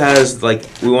also has, like,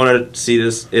 we want to see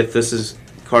this, if this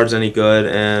card's any good,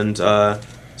 and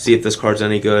see if this card's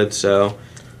any good, so,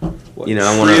 What,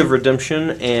 I want Tree of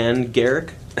Redemption and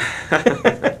Garrick?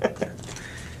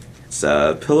 It's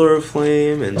Pillar of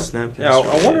Flame and Snapcaster. Yeah,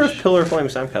 I wonder Mage. if Pillar of Flame and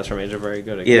Snapcaster Mage are very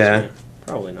good against Yeah. me.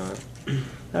 Probably not.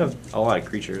 I have a lot of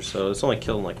creatures, so it's only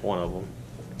killing like one of them.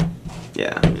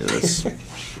 Yeah, I mean, that's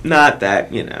not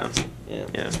that, Yeah.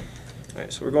 Yeah.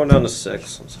 Alright, so we're going down to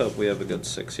 6. Let's hope we have a good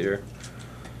 6 here.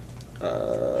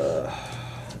 It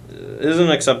is an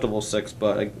acceptable 6,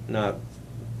 but not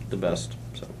the best.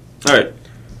 So Alright.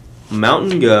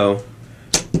 Mountain Go.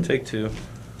 take 2.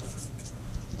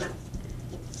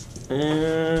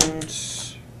 And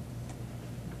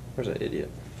where's that idiot?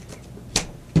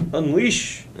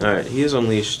 Unleash. Alright, he is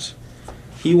unleashed.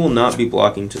 He will not be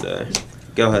blocking today.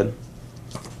 Go ahead.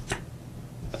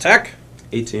 Attack.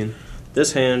 18.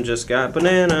 This hand just got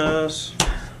bananas.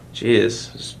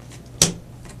 Jeez.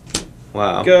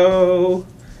 Wow. Go.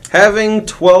 Having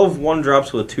 12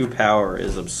 1-drops with 2 power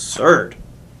is absurd.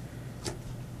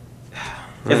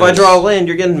 If I draw a land,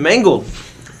 you're getting mangled.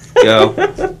 Go.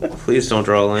 Please don't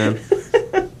draw a land.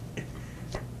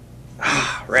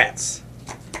 Rats.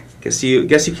 Guess you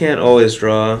can't always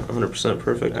draw 100%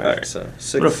 perfect. Alright, so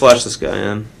 6. I'm gonna flash this guy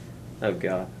in. Oh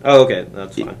god. Oh, okay,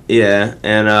 that's fine. Yeah,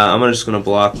 and I'm just gonna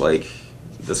block like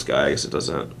this guy. I guess it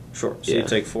doesn't. Sure. So Yeah. you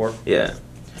take 4. Yeah.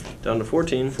 Down to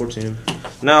 14. 14.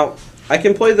 Now, I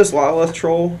can play this Lilith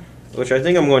Troll, which I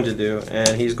think I'm going to do,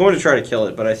 and he's going to try to kill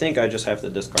it, but I think I just have to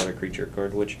discard a creature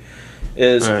card, which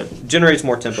is generates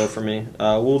more tempo for me.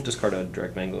 We'll discard a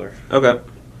Direct Mangler. Okay.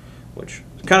 Which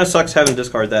kind of sucks having to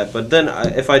discard that, but then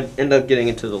if I end up getting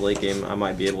into the late game, I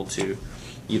might be able to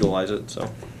utilize it.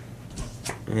 So.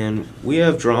 And we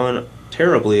have drawn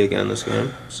terribly again this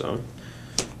game, so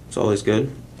it's always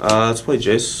good. Let's play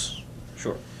Jace.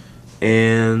 Sure.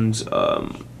 And just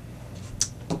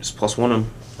 +1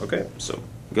 him. Okay. So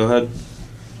go ahead.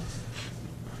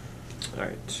 All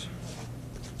right.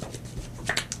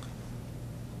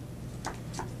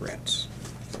 Rats.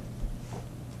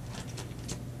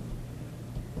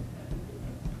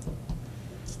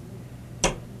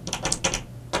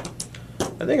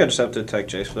 I think I just have to attack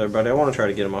Jace with everybody. I want to try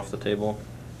to get him off the table.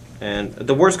 And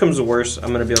the worst comes to worst,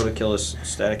 I'm going to be able to kill his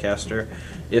Staticaster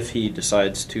if he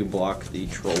decides to block the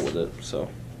troll with it. So,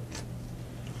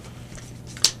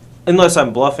 unless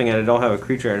I'm bluffing and I don't have a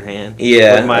creature in hand.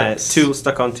 Yeah. With my 2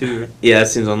 stuck on 2. Yeah, that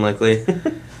seems unlikely.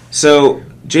 So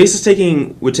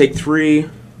Jace would take 3,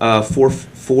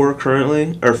 4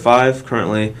 currently, or 5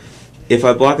 currently. If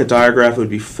I block a Diagraph, it would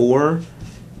be 4,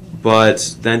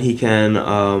 but then he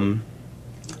can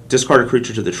discard a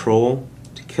creature to the troll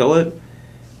to kill it.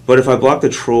 But if I block the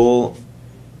troll,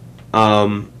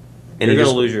 and you're going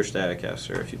to lose your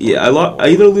Staticaster if you. Yeah, I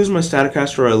either lose my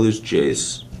Staticaster or I lose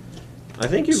Jace. I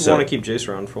think you want to keep Jace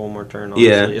around for one more turn, honestly.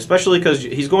 Yeah. Especially because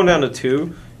he's going down to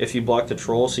 2 if you block the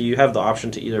troll, so you have the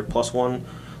option to either +1.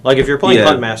 Like, if you're playing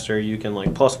Huntmaster, you can, like,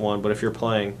 +1, but if you're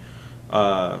playing,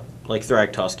 like,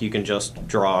 Thragtusk, you can just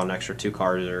draw an extra 2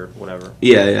 cards or whatever.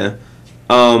 Yeah,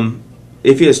 yeah.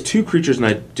 If he has 2 creatures and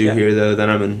I do here, though, then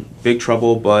I'm in big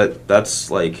trouble, but that's,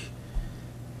 like...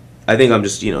 I think I'm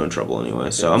just, in trouble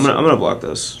anyway, so I'm gonna block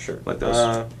this. Sure. Like this.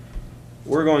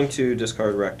 we're going to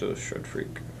discard Rakdos Shred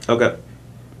Freak. Okay.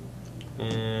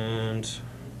 And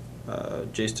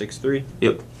Jace takes 3.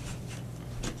 Yep.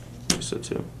 So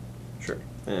 2. Sure.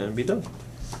 And be done.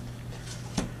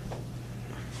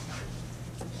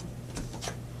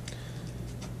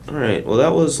 Alright, well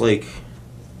that was like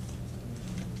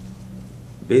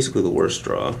basically the worst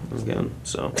draw again,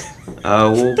 so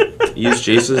we'll use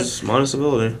Jace's Modest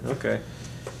ability. Okay.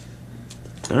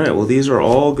 Alright, well these are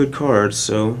all good cards,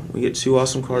 so we get 2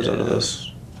 awesome cards out of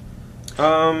this.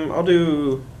 I'll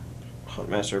do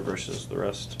Huntmaster versus the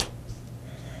rest.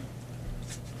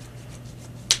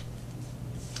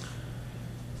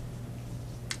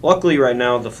 Luckily right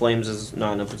now the Flames is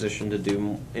not in a position to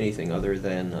do anything other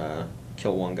than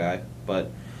kill one guy,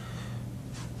 but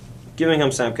giving him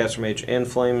Snapcaster Mage and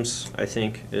Flames, I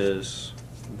think, is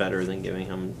better than giving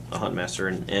him a Huntmaster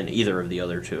and either of the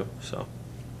other two. So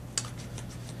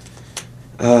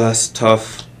It's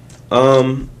tough.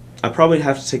 I probably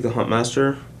have to take the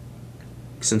Huntmaster,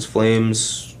 since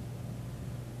Flames,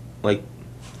 like,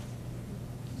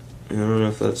 I don't know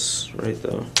if that's right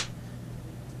though.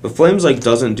 But Flames like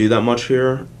doesn't do that much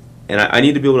here, and I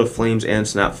need to be able to Flames and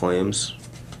Snap Flames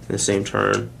in the same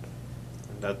turn.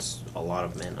 that's a lot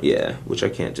of mana. Yeah, which I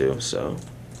can't do, so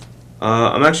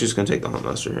I'm actually just gonna take the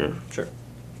Huntmaster here. Sure.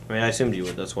 I mean, I assumed you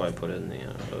would. That's why I put it in the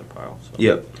other pile. So.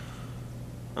 Yep.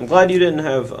 I'm glad you didn't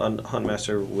have a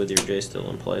Huntmaster with your J still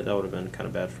in play. That would have been kind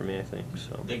of bad for me, I think.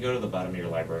 So. They go to the bottom of your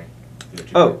library.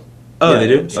 Oh. Oh, Yeah, they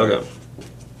do? yeah. Okay.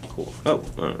 Cool. Oh,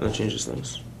 alright, that changes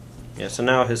things. Yeah, so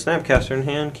now his Snapcaster in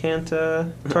hand can't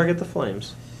target the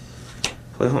Flames.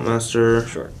 Play Huntmaster.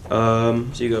 Sure. So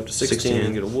So you go up to 16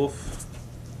 and get a Wolf.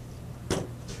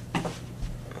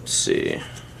 let's see.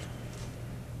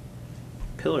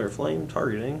 Pillar Flame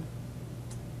targeting.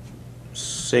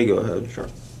 Say go ahead. Sure.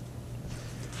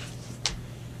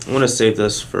 I'm gonna save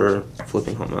this for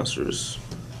flipping Huntmasters,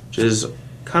 which is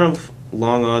kind of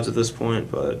long odds at this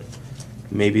point, but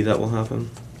maybe that will happen.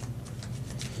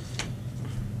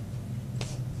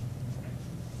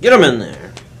 Get them in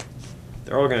there.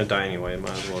 They're all gonna die anyway.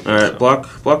 Might as well. All right,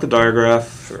 block the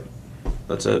diagraph. Sure.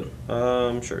 That's it.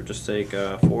 Sure. Just take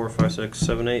 4, 5, 6,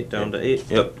 7, 8 down to 8.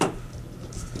 Yep.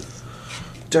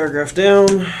 Diagraph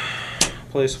down.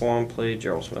 Play Swan. Play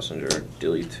Gerald's Messenger.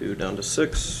 Delete 2 down to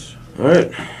 6. All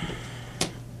right.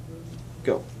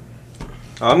 Go.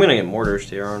 Oh, I'm gonna get Mortars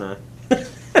here, aren't I?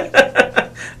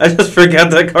 I just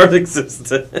forgot that card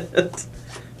existed.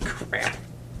 Crap.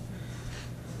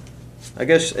 I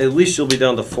guess at least you'll be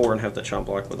down to 4 and have to chomp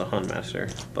block with a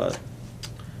Huntmaster, but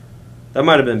that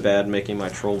might have been bad making my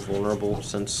troll vulnerable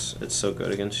since it's so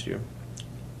good against you.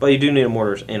 But you do need a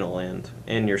Mortars and a land,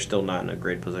 and you're still not in a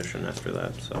great position after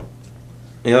that, so.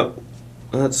 Yep.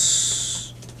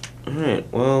 That's all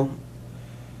right. Well,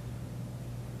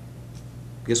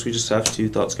 I guess we just have to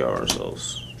Thought Scour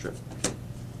ourselves. Sure.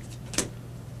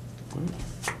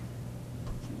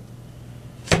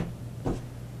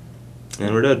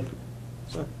 And we're dead.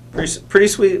 So, pretty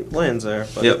sweet lands there.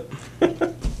 But Yep.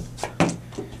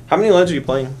 How many lands are you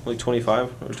playing? Like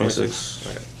 25 or 26.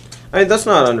 Okay. I mean, that's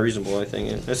not unreasonable, I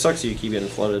think. It sucks that you keep getting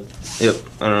flooded. Yep.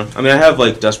 I don't know. I mean, I have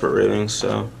like Desperate Ravings,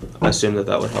 so I assume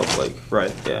that would help. Like,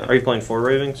 Right. yeah. Are you playing 4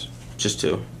 Ravings? Just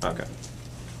 2. Okay.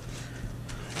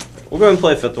 We'll go ahead and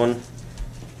play a 5th one.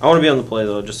 I want to be on the play,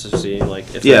 though, just to see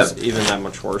like if it's even that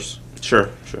much worse. Sure.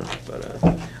 But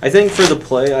I think for the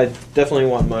play, I definitely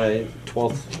want my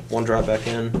 12th 1-drop back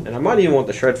in. And I might even want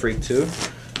the Shred Freak, too.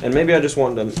 And maybe I just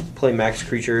wanted to play max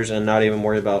creatures and not even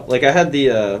worry about... Like, I had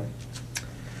the...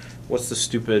 what's the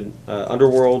stupid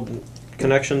Underworld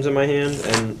connections in my hand,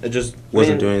 and it just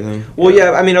Wasn't doing anything. Well,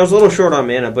 yeah, I mean, I was a little short on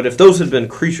mana, but if those had been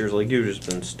creatures, like you've just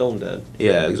been stone dead.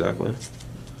 Yeah, exactly.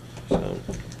 So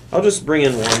I'll just bring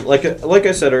in one. Like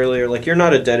I said earlier, like you're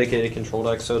not a dedicated control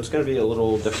deck, so it's going to be a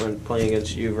little different playing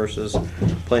against you versus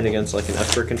playing against like an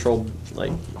Esper control,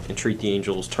 like Entreat the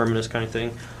Angels, Terminus kind of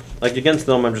thing. Like against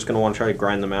them, I'm just going to want to try to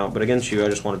grind them out, but against you, I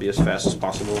just want to be as fast as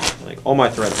possible. Like all my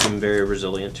threats seem very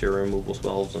resilient to your removal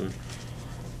spells, and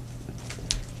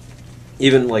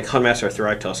even like Huntmaster or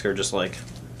Thragtusk are just like,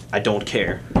 I don't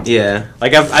care. Yeah.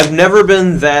 Like I've never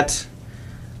been that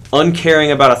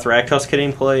uncaring about a Thragtusk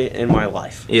hitting play in my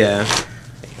life. Yeah.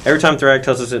 Every time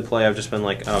Thragtusk is in play, I've just been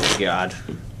like, oh god,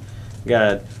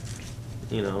 gotta,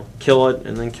 kill it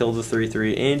and then kill the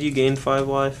 3/3, and you gain 5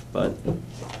 life. But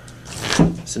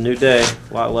it's a new day.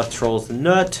 A lot left trolls the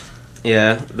nut.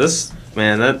 Yeah. This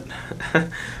man, that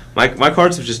my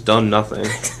cards have just done nothing.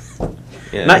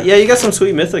 Yeah. You got some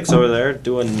sweet mythics over there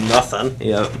doing nothing.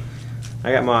 Yep.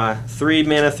 I got my 3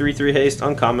 mana 3/3 haste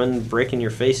uncommon breaking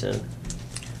your face in.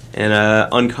 And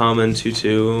uncommon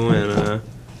 2/2 and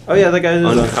Oh yeah, that guy is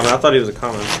uncommon. I thought he was a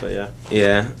common, but yeah.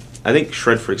 Yeah, I think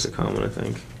Shred Freak's a common. I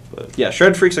think, but yeah,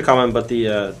 Shred Freak's a common, but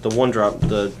the one drop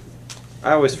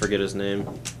I always forget his name.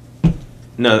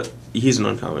 No, he's an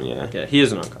uncommon. Yeah. Yeah, he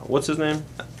is an uncommon. What's his name?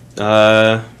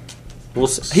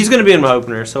 He's gonna be in my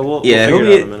opener, so we'll figure it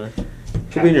out in a minute.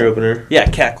 He'll be in your opener. Yeah,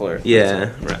 Cackler.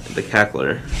 Yeah, right, the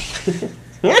Cackler.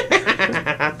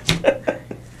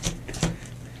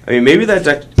 I mean, maybe that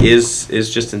deck is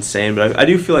just insane, but I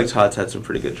do feel like Todd's had some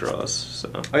pretty good draws. So.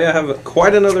 Oh yeah, I have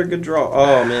quite another good draw.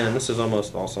 Oh man, this is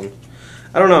almost awesome.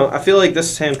 I don't know. I feel like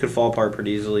this hand could fall apart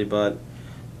pretty easily, but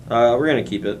we're gonna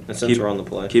keep it since we're on the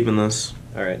play. Keeping this.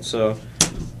 All right, so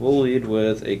we'll lead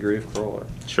with a Grave Crawler.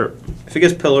 Sure. If it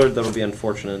gets pillared, that'll be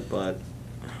unfortunate, but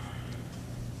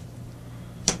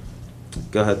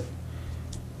go ahead.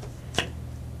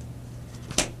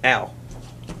 Ow.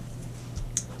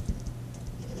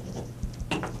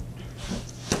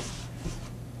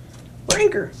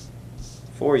 Ranker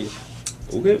for you.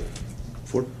 Okay.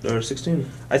 16.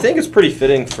 I think it's pretty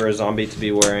fitting for a zombie to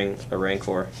be wearing a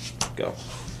Rancor. Go.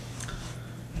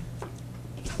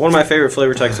 One of my favorite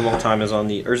flavor texts of all time is on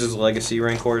the Urza's Legacy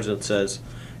Rancors. It says,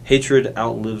 "Hatred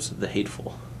outlives the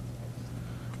hateful."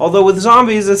 Although with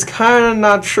zombies, it's kind of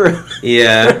not true.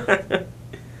 Yeah. Well,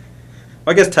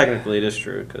 I guess technically it is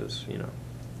true because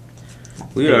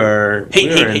we are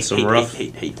in some rough.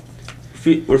 Hate.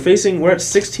 We're at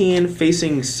 16,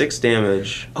 facing 6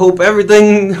 damage. Hope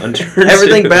everything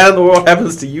bad in the world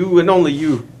happens to you and only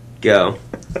you. Go.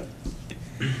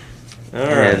 All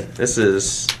right. This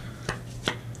is.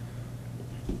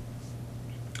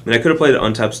 I mean, I could have played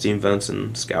untapped Steam Vents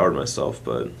and scoured myself,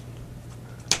 but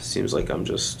it seems like I'm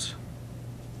just.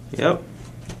 Yep.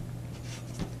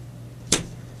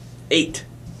 8.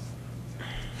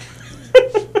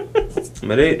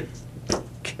 I'm at 8.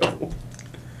 Go.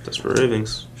 Desperate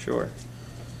Ravings. Sure.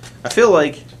 I feel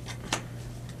like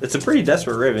it's a pretty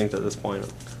desperate Ravings at this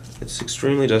point. It's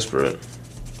extremely desperate.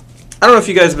 I don't know if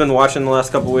you guys have been watching the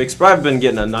last couple weeks, but I've been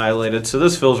getting annihilated, so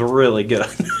this feels really good.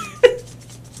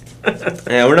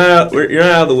 Yeah, you're not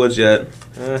out of the woods yet.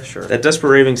 Sure. That Desperate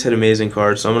Ravings hit amazing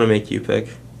card, so I'm gonna make you pick.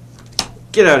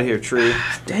 Get out of here, tree.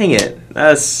 Dang it!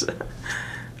 I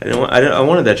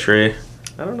wanted that tree.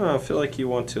 I don't know. I feel like you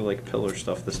want to pillar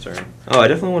stuff this turn. Oh, I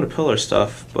definitely want to pillar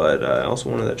stuff, but I also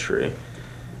wanted that tree.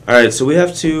 All right, so we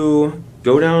have to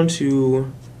go down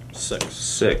to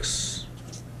 6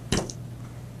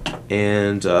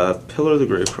 and pillar the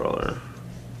Gravecrawler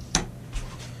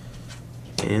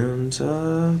and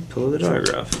pillar the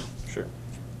Diagraph. Sure.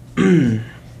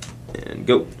 And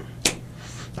go.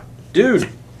 Dude.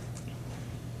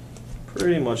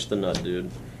 Pretty much the nut, dude.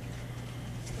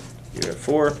 You're at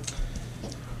 4.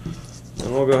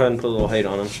 And we'll go ahead and put a little hate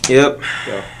on him. Yep.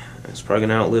 Go. It's probably going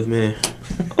to outlive me.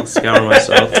 I'll scour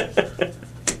myself.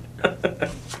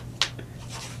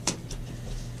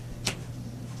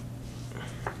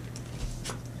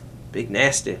 Big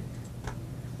nasty.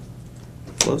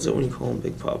 Loves it when you call him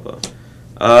Big Papa.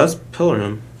 Let's pillar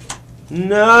him.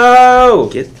 No!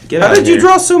 Get How out did of you here.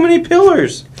 draw so many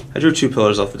pillars? I drew 2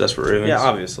 pillars off the Desperate Ravings. Yeah,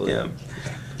 obviously. Yeah.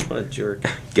 What a jerk.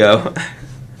 Go.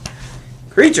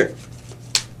 Creature.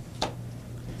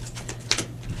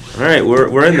 All right,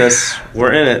 we're in this.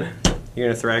 We're in it. You're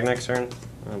gonna Thrag next turn?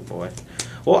 Oh boy.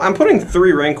 Well, I'm putting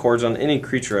 3 Rancors on any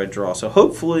creature I draw, so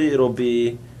hopefully it'll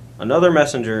be another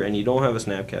messenger and you don't have a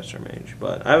Snapcaster Mage.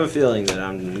 But I have a feeling that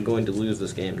I'm going to lose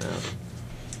this game now.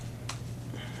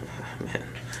 Man,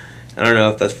 I don't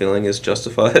know if that feeling is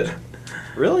justified.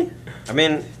 Really? I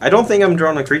mean, I don't think I'm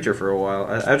drawing a creature for a while.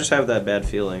 I just have that bad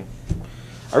feeling.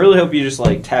 I really hope you just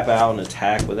tap out and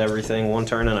attack with everything one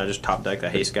turn and I just top deck the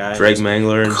haste guy. Drag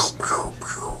Mangler.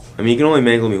 I mean, you can only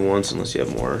mangle me once unless you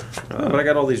have more. But I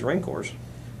got all these Rancors.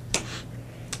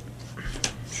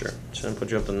 Sure. Just gonna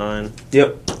put you up to 9.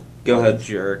 Yep. Go ahead.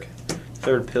 Jerk.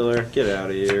 3rd pillar. Get out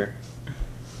of here.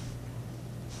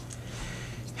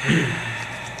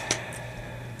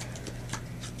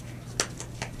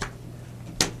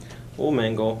 We'll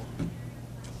mangle.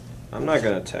 I'm not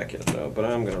going to attack it, though, but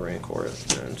I'm going to Rancor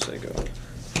it and say go.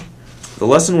 The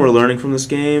lesson we're learning from this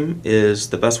game is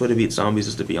the best way to beat zombies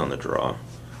is to be on the draw.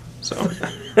 So,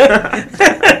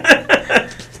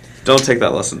 don't take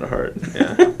that lesson to heart.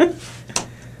 Yeah.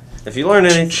 If you learn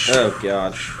anything, oh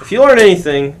god, if you learn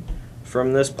anything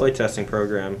from this playtesting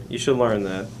program, you should learn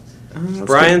that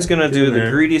Brian's going to do the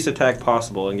greediest attack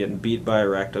possible and get beat by a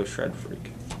Rakdos Shred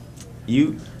Freak.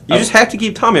 You just have to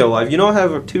keep Tommy alive. You don't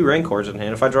have 2 Rancors in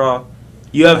hand. If I draw,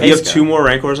 you have 2 more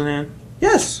Rancors in hand.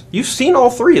 Yes, you've seen all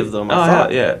 3 of them. I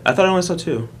thought. Yeah. I thought I only saw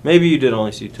 2. Maybe you did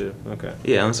only see 2. Okay.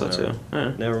 Yeah, I only saw 2.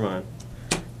 Right. Never mind.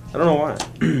 I don't know why.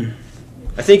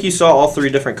 I think you saw all 3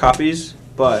 different copies,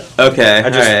 but Okay, I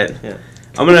just, all right. Yeah.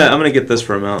 I'm gonna get this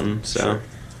for a mountain. So. Sure.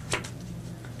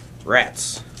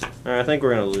 Rats. All right, I think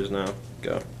we're gonna lose now.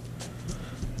 Go.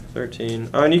 13.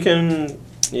 Oh, and you can.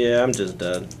 Yeah, I'm just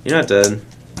dead. You're not dead.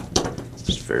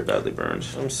 Just very badly burned.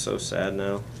 I'm so sad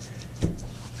now.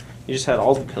 You just had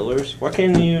all the pillars. Why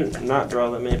can you not draw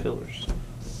that many pillars?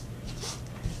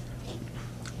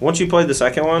 Once you played the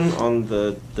second one on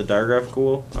the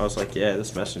digraphical, I was like, yeah,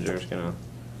 this messenger is gonna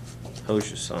hose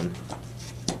your son.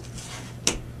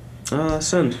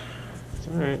 Send.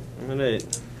 All right, I'm at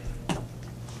 8.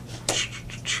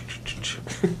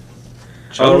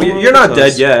 Oh, you're not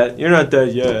dead yet. You're not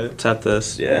dead yet. Tap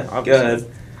this. Yeah. Go Obviously.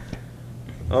 ahead.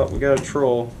 Oh, we got a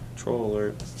troll. Troll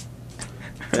alert.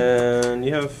 And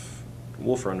you have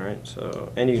Wolf Run, right?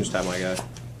 So, and you can just tap my guy.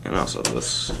 And also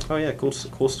this. Oh yeah, cool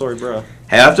story, bro.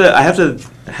 Hey, I have to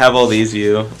have all these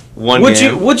you.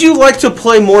 Would you like to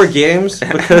play more games?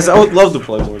 Because I would love to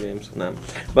play more games. No,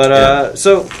 but Yeah.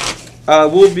 so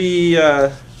we'll be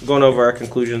going over our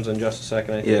conclusions in just a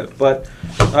second, I think. Yeah. But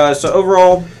so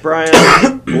overall,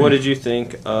 Brian, what did you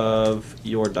think of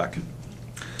your deck?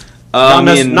 Not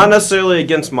necessarily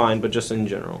against mine, but just in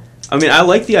general. I mean, I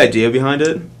like the idea behind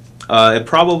it. It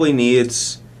probably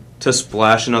needs to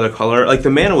splash another color. Like,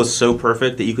 the mana was so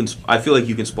perfect that you can. I feel like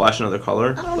you can splash another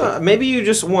color. I don't know. Maybe you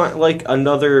just want like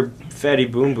another fatty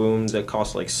boom boom that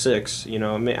costs like 6. You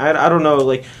know, I mean, I don't know.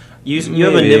 Like, you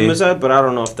have a Nibma set, but I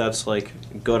don't know if that's like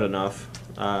good enough.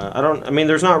 I mean,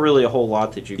 there's not really a whole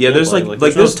lot that you. Yeah, can there's play. like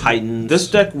there's this no Titans. This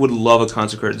deck would love a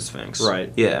Consecrated Sphinx.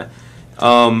 Right. Yeah.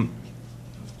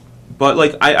 But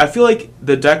like I feel like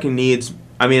the deck needs.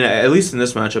 I mean, at least in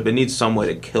this matchup, it needs some way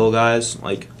to kill guys.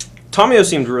 Like, Tomio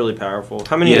seemed really powerful.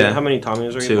 How many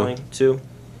Tomios are you 2. playing? 2.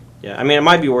 Yeah, I mean, it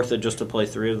might be worth it just to play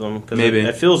 3 of them. Because Maybe.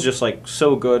 It feels just, like,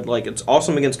 so good. Like, it's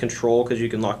awesome against control because you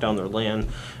can lock down their land.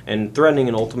 And threatening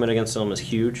an ultimate against them is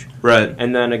huge. right.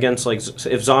 And then against, like,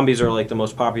 if zombies are, like, the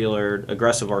most popular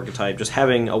aggressive archetype, just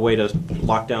having a way to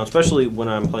lock down, especially when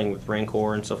I'm playing with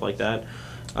Rancor and stuff like that.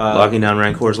 Locking down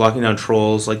Rancors, locking down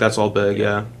Trolls, like, that's all big,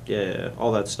 yeah. Yeah,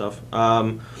 all that stuff.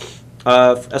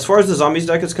 As far as the zombies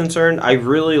deck is concerned, I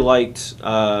really liked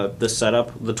the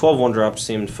setup. The 12-1 drop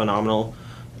seemed phenomenal.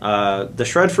 The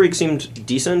Shred Freak seemed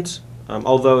decent,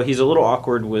 although he's a little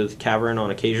awkward with Cavern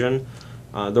on occasion.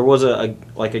 There was a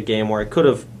game where I could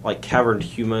have like caverned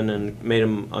human and made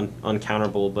him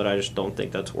uncounterable, but I just don't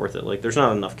think that's worth it. Like, there's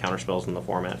not enough counterspells in the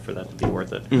format for that to be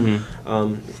worth it.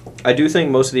 I do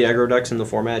think most of the aggro decks in the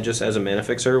format, just as a mana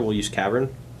fixer, will use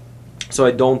Cavern. So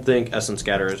I don't think Essence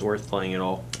Scatter is worth playing at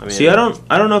all. I mean, See, I don't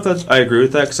know if that's. I agree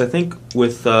with that because I think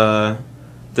with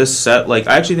this set, like,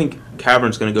 I actually think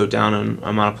Cavern's going to go down in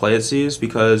amount of play it sees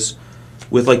because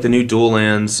with like the new dual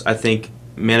lands, I think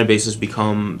mana bases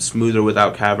become smoother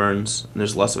without caverns, and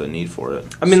there's less of a need for it.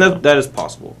 I mean, that is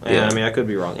possible. And, Yeah. I mean, I could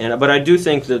be wrong. But I do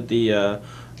think that the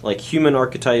like human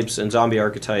archetypes and zombie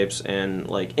archetypes and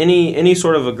like any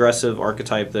sort of aggressive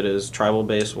archetype that is tribal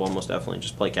based will almost definitely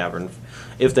just play Cavern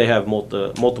if they have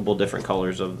multiple different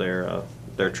colors of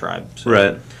their tribe. So,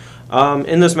 Right.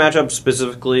 in this matchup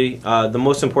specifically, the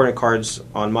most important cards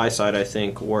on my side, I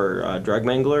think, were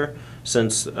Dragmangler,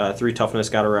 since 3 toughness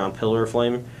got around Pillar of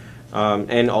Flame,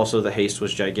 and also the haste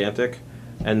was gigantic.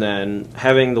 And then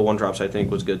having the 1-drops, I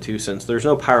think, was good too, since there's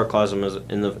no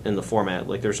Pyroclasm in the format.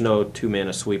 Like, there's no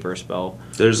 2-mana sweeper spell.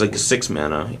 There's like 6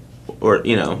 mana, or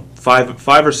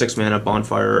 5 or 6 mana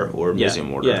Bonfire or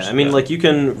Museum Mortars. Yeah, I mean, like, you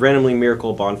can randomly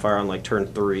Miracle Bonfire on like turn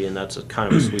 3, and that's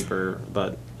kind of a sweeper,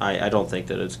 but I don't think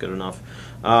that it's good enough.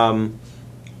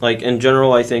 Like, in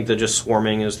general, I think that just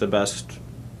swarming is the best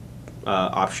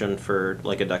option for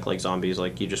like a deck like zombies.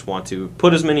 Like, you just want to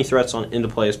put as many threats into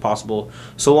play as possible,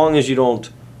 so long as you don't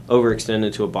overextend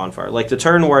into a bonfire. Like the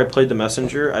turn where I played the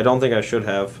messenger, I don't think I should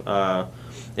have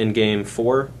in game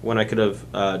 4, when I could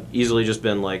have easily just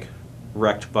been like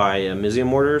wrecked by Museum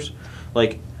Mortars.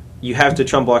 Like, you have to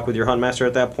chum block with your Huntmaster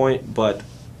at that point, but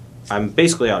I'm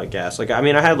basically out of gas. Like, I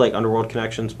mean, I had like Underworld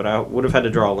connections, but I would have had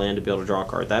to draw a land to be able to draw a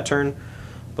card that turn.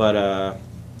 But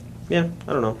yeah,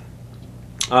 I don't know.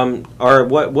 Or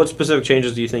what specific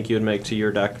changes do you think you would make to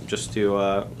your deck just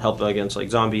to help against like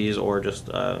zombies or just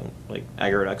like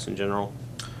aggro decks in general?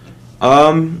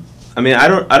 I mean, I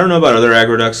don't know about other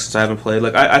aggro decks since I haven't played.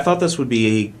 Like, I thought this would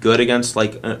be good against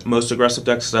like most aggressive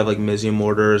decks. Cause I have like Museum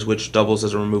Mortars, which doubles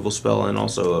as a removal spell and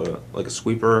also like a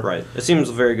sweeper. Right. It seems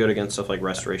very good against stuff like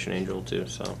Restoration Angel too.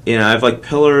 So yeah, I have like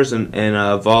Pillars and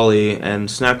Volley and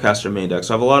Snapcaster main deck.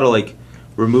 So I have a lot of like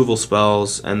removal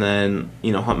spells, and then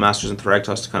Huntmasters and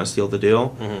Thragtusk to kind of seal the deal.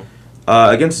 Mm-hmm.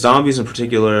 Against zombies in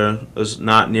particular, it was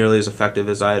not nearly as effective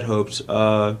as I had hoped.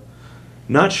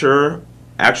 Not sure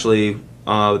actually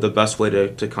the best way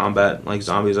to combat like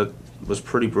zombies. That was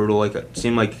pretty brutal. Like it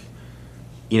seemed like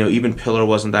even pillar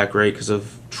wasn't that great because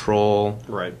of troll.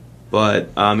 Right. But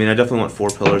I mean, I definitely want 4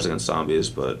 pillars against zombies.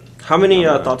 But how many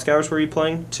Thought Scours were you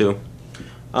playing? 2.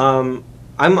 I'm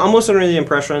almost under the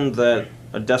impression that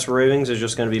a Desperate Ravings is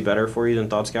just going to be better for you than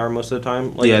Thought Scour most of the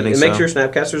time. Like, yeah, I think it makes so. your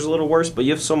Snapcasters a little worse, but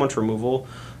you have so much removal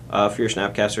for your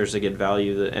Snapcasters to get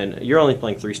value, and you're only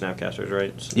playing 3 Snapcasters,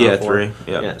 right? Yeah, 4. 3.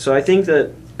 Yeah. So I think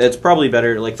that it's probably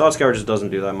better. Like Thought Scour just doesn't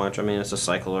do that much. I mean, it's a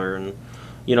cycler, and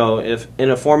if in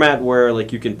a format where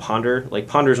like you can ponder, like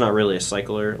Ponder's not really a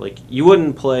cycler. Like you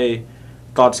wouldn't play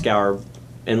Thought Scour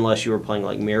unless you were playing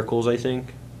like Miracles, I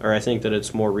think. Or I think that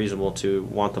it's more reasonable to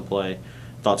want to play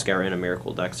Thought Scour in a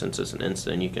Miracle deck since it's an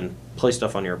instant and you can play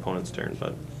stuff on your opponent's turn.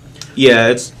 But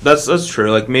yeah, that's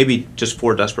true. Like maybe just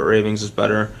 4 Desperate Ravings is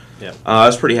better. Yeah, I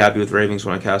was pretty happy with Ravings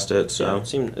when I cast it. So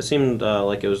yeah, it seemed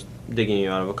like it was digging you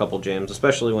out of a couple jams,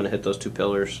 especially when it hit those 2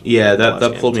 pillars. yeah,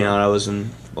 that pulled me out. I was in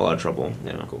a lot of trouble.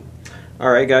 Yeah, cool. All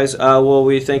right, guys. Well,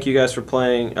 we thank you guys for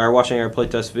watching our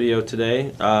playtest video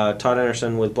today. Todd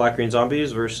Anderson with Black Green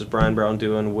Zombies versus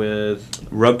Braun-Duin with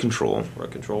Rug Control.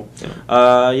 Rug Control.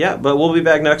 Yeah. But we'll be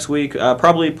back next week.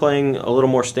 Probably playing a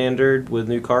little more standard with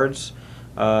new cards.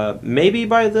 Maybe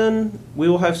by then we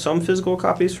will have some physical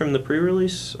copies from the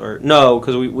pre-release, or no,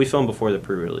 because we filmed before the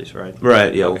pre-release, right?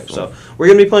 Right. Yeah. Okay, so we're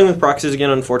gonna be playing with proxies again,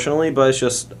 unfortunately. But it's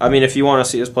just, I mean, if you want to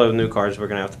see us play with new cards, we're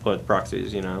gonna have to play with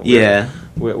proxies. Yeah.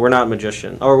 We're not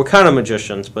magicians, or we're kind of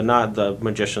magicians, but not the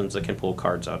magicians that can pull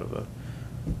cards out of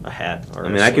a hat. Or I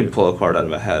mean, I can pull a card out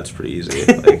of a hat. It's pretty easy.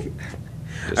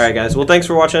 All right, guys. Well, thanks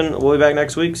for watching. We'll be back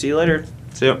next week. See you later.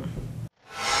 See ya.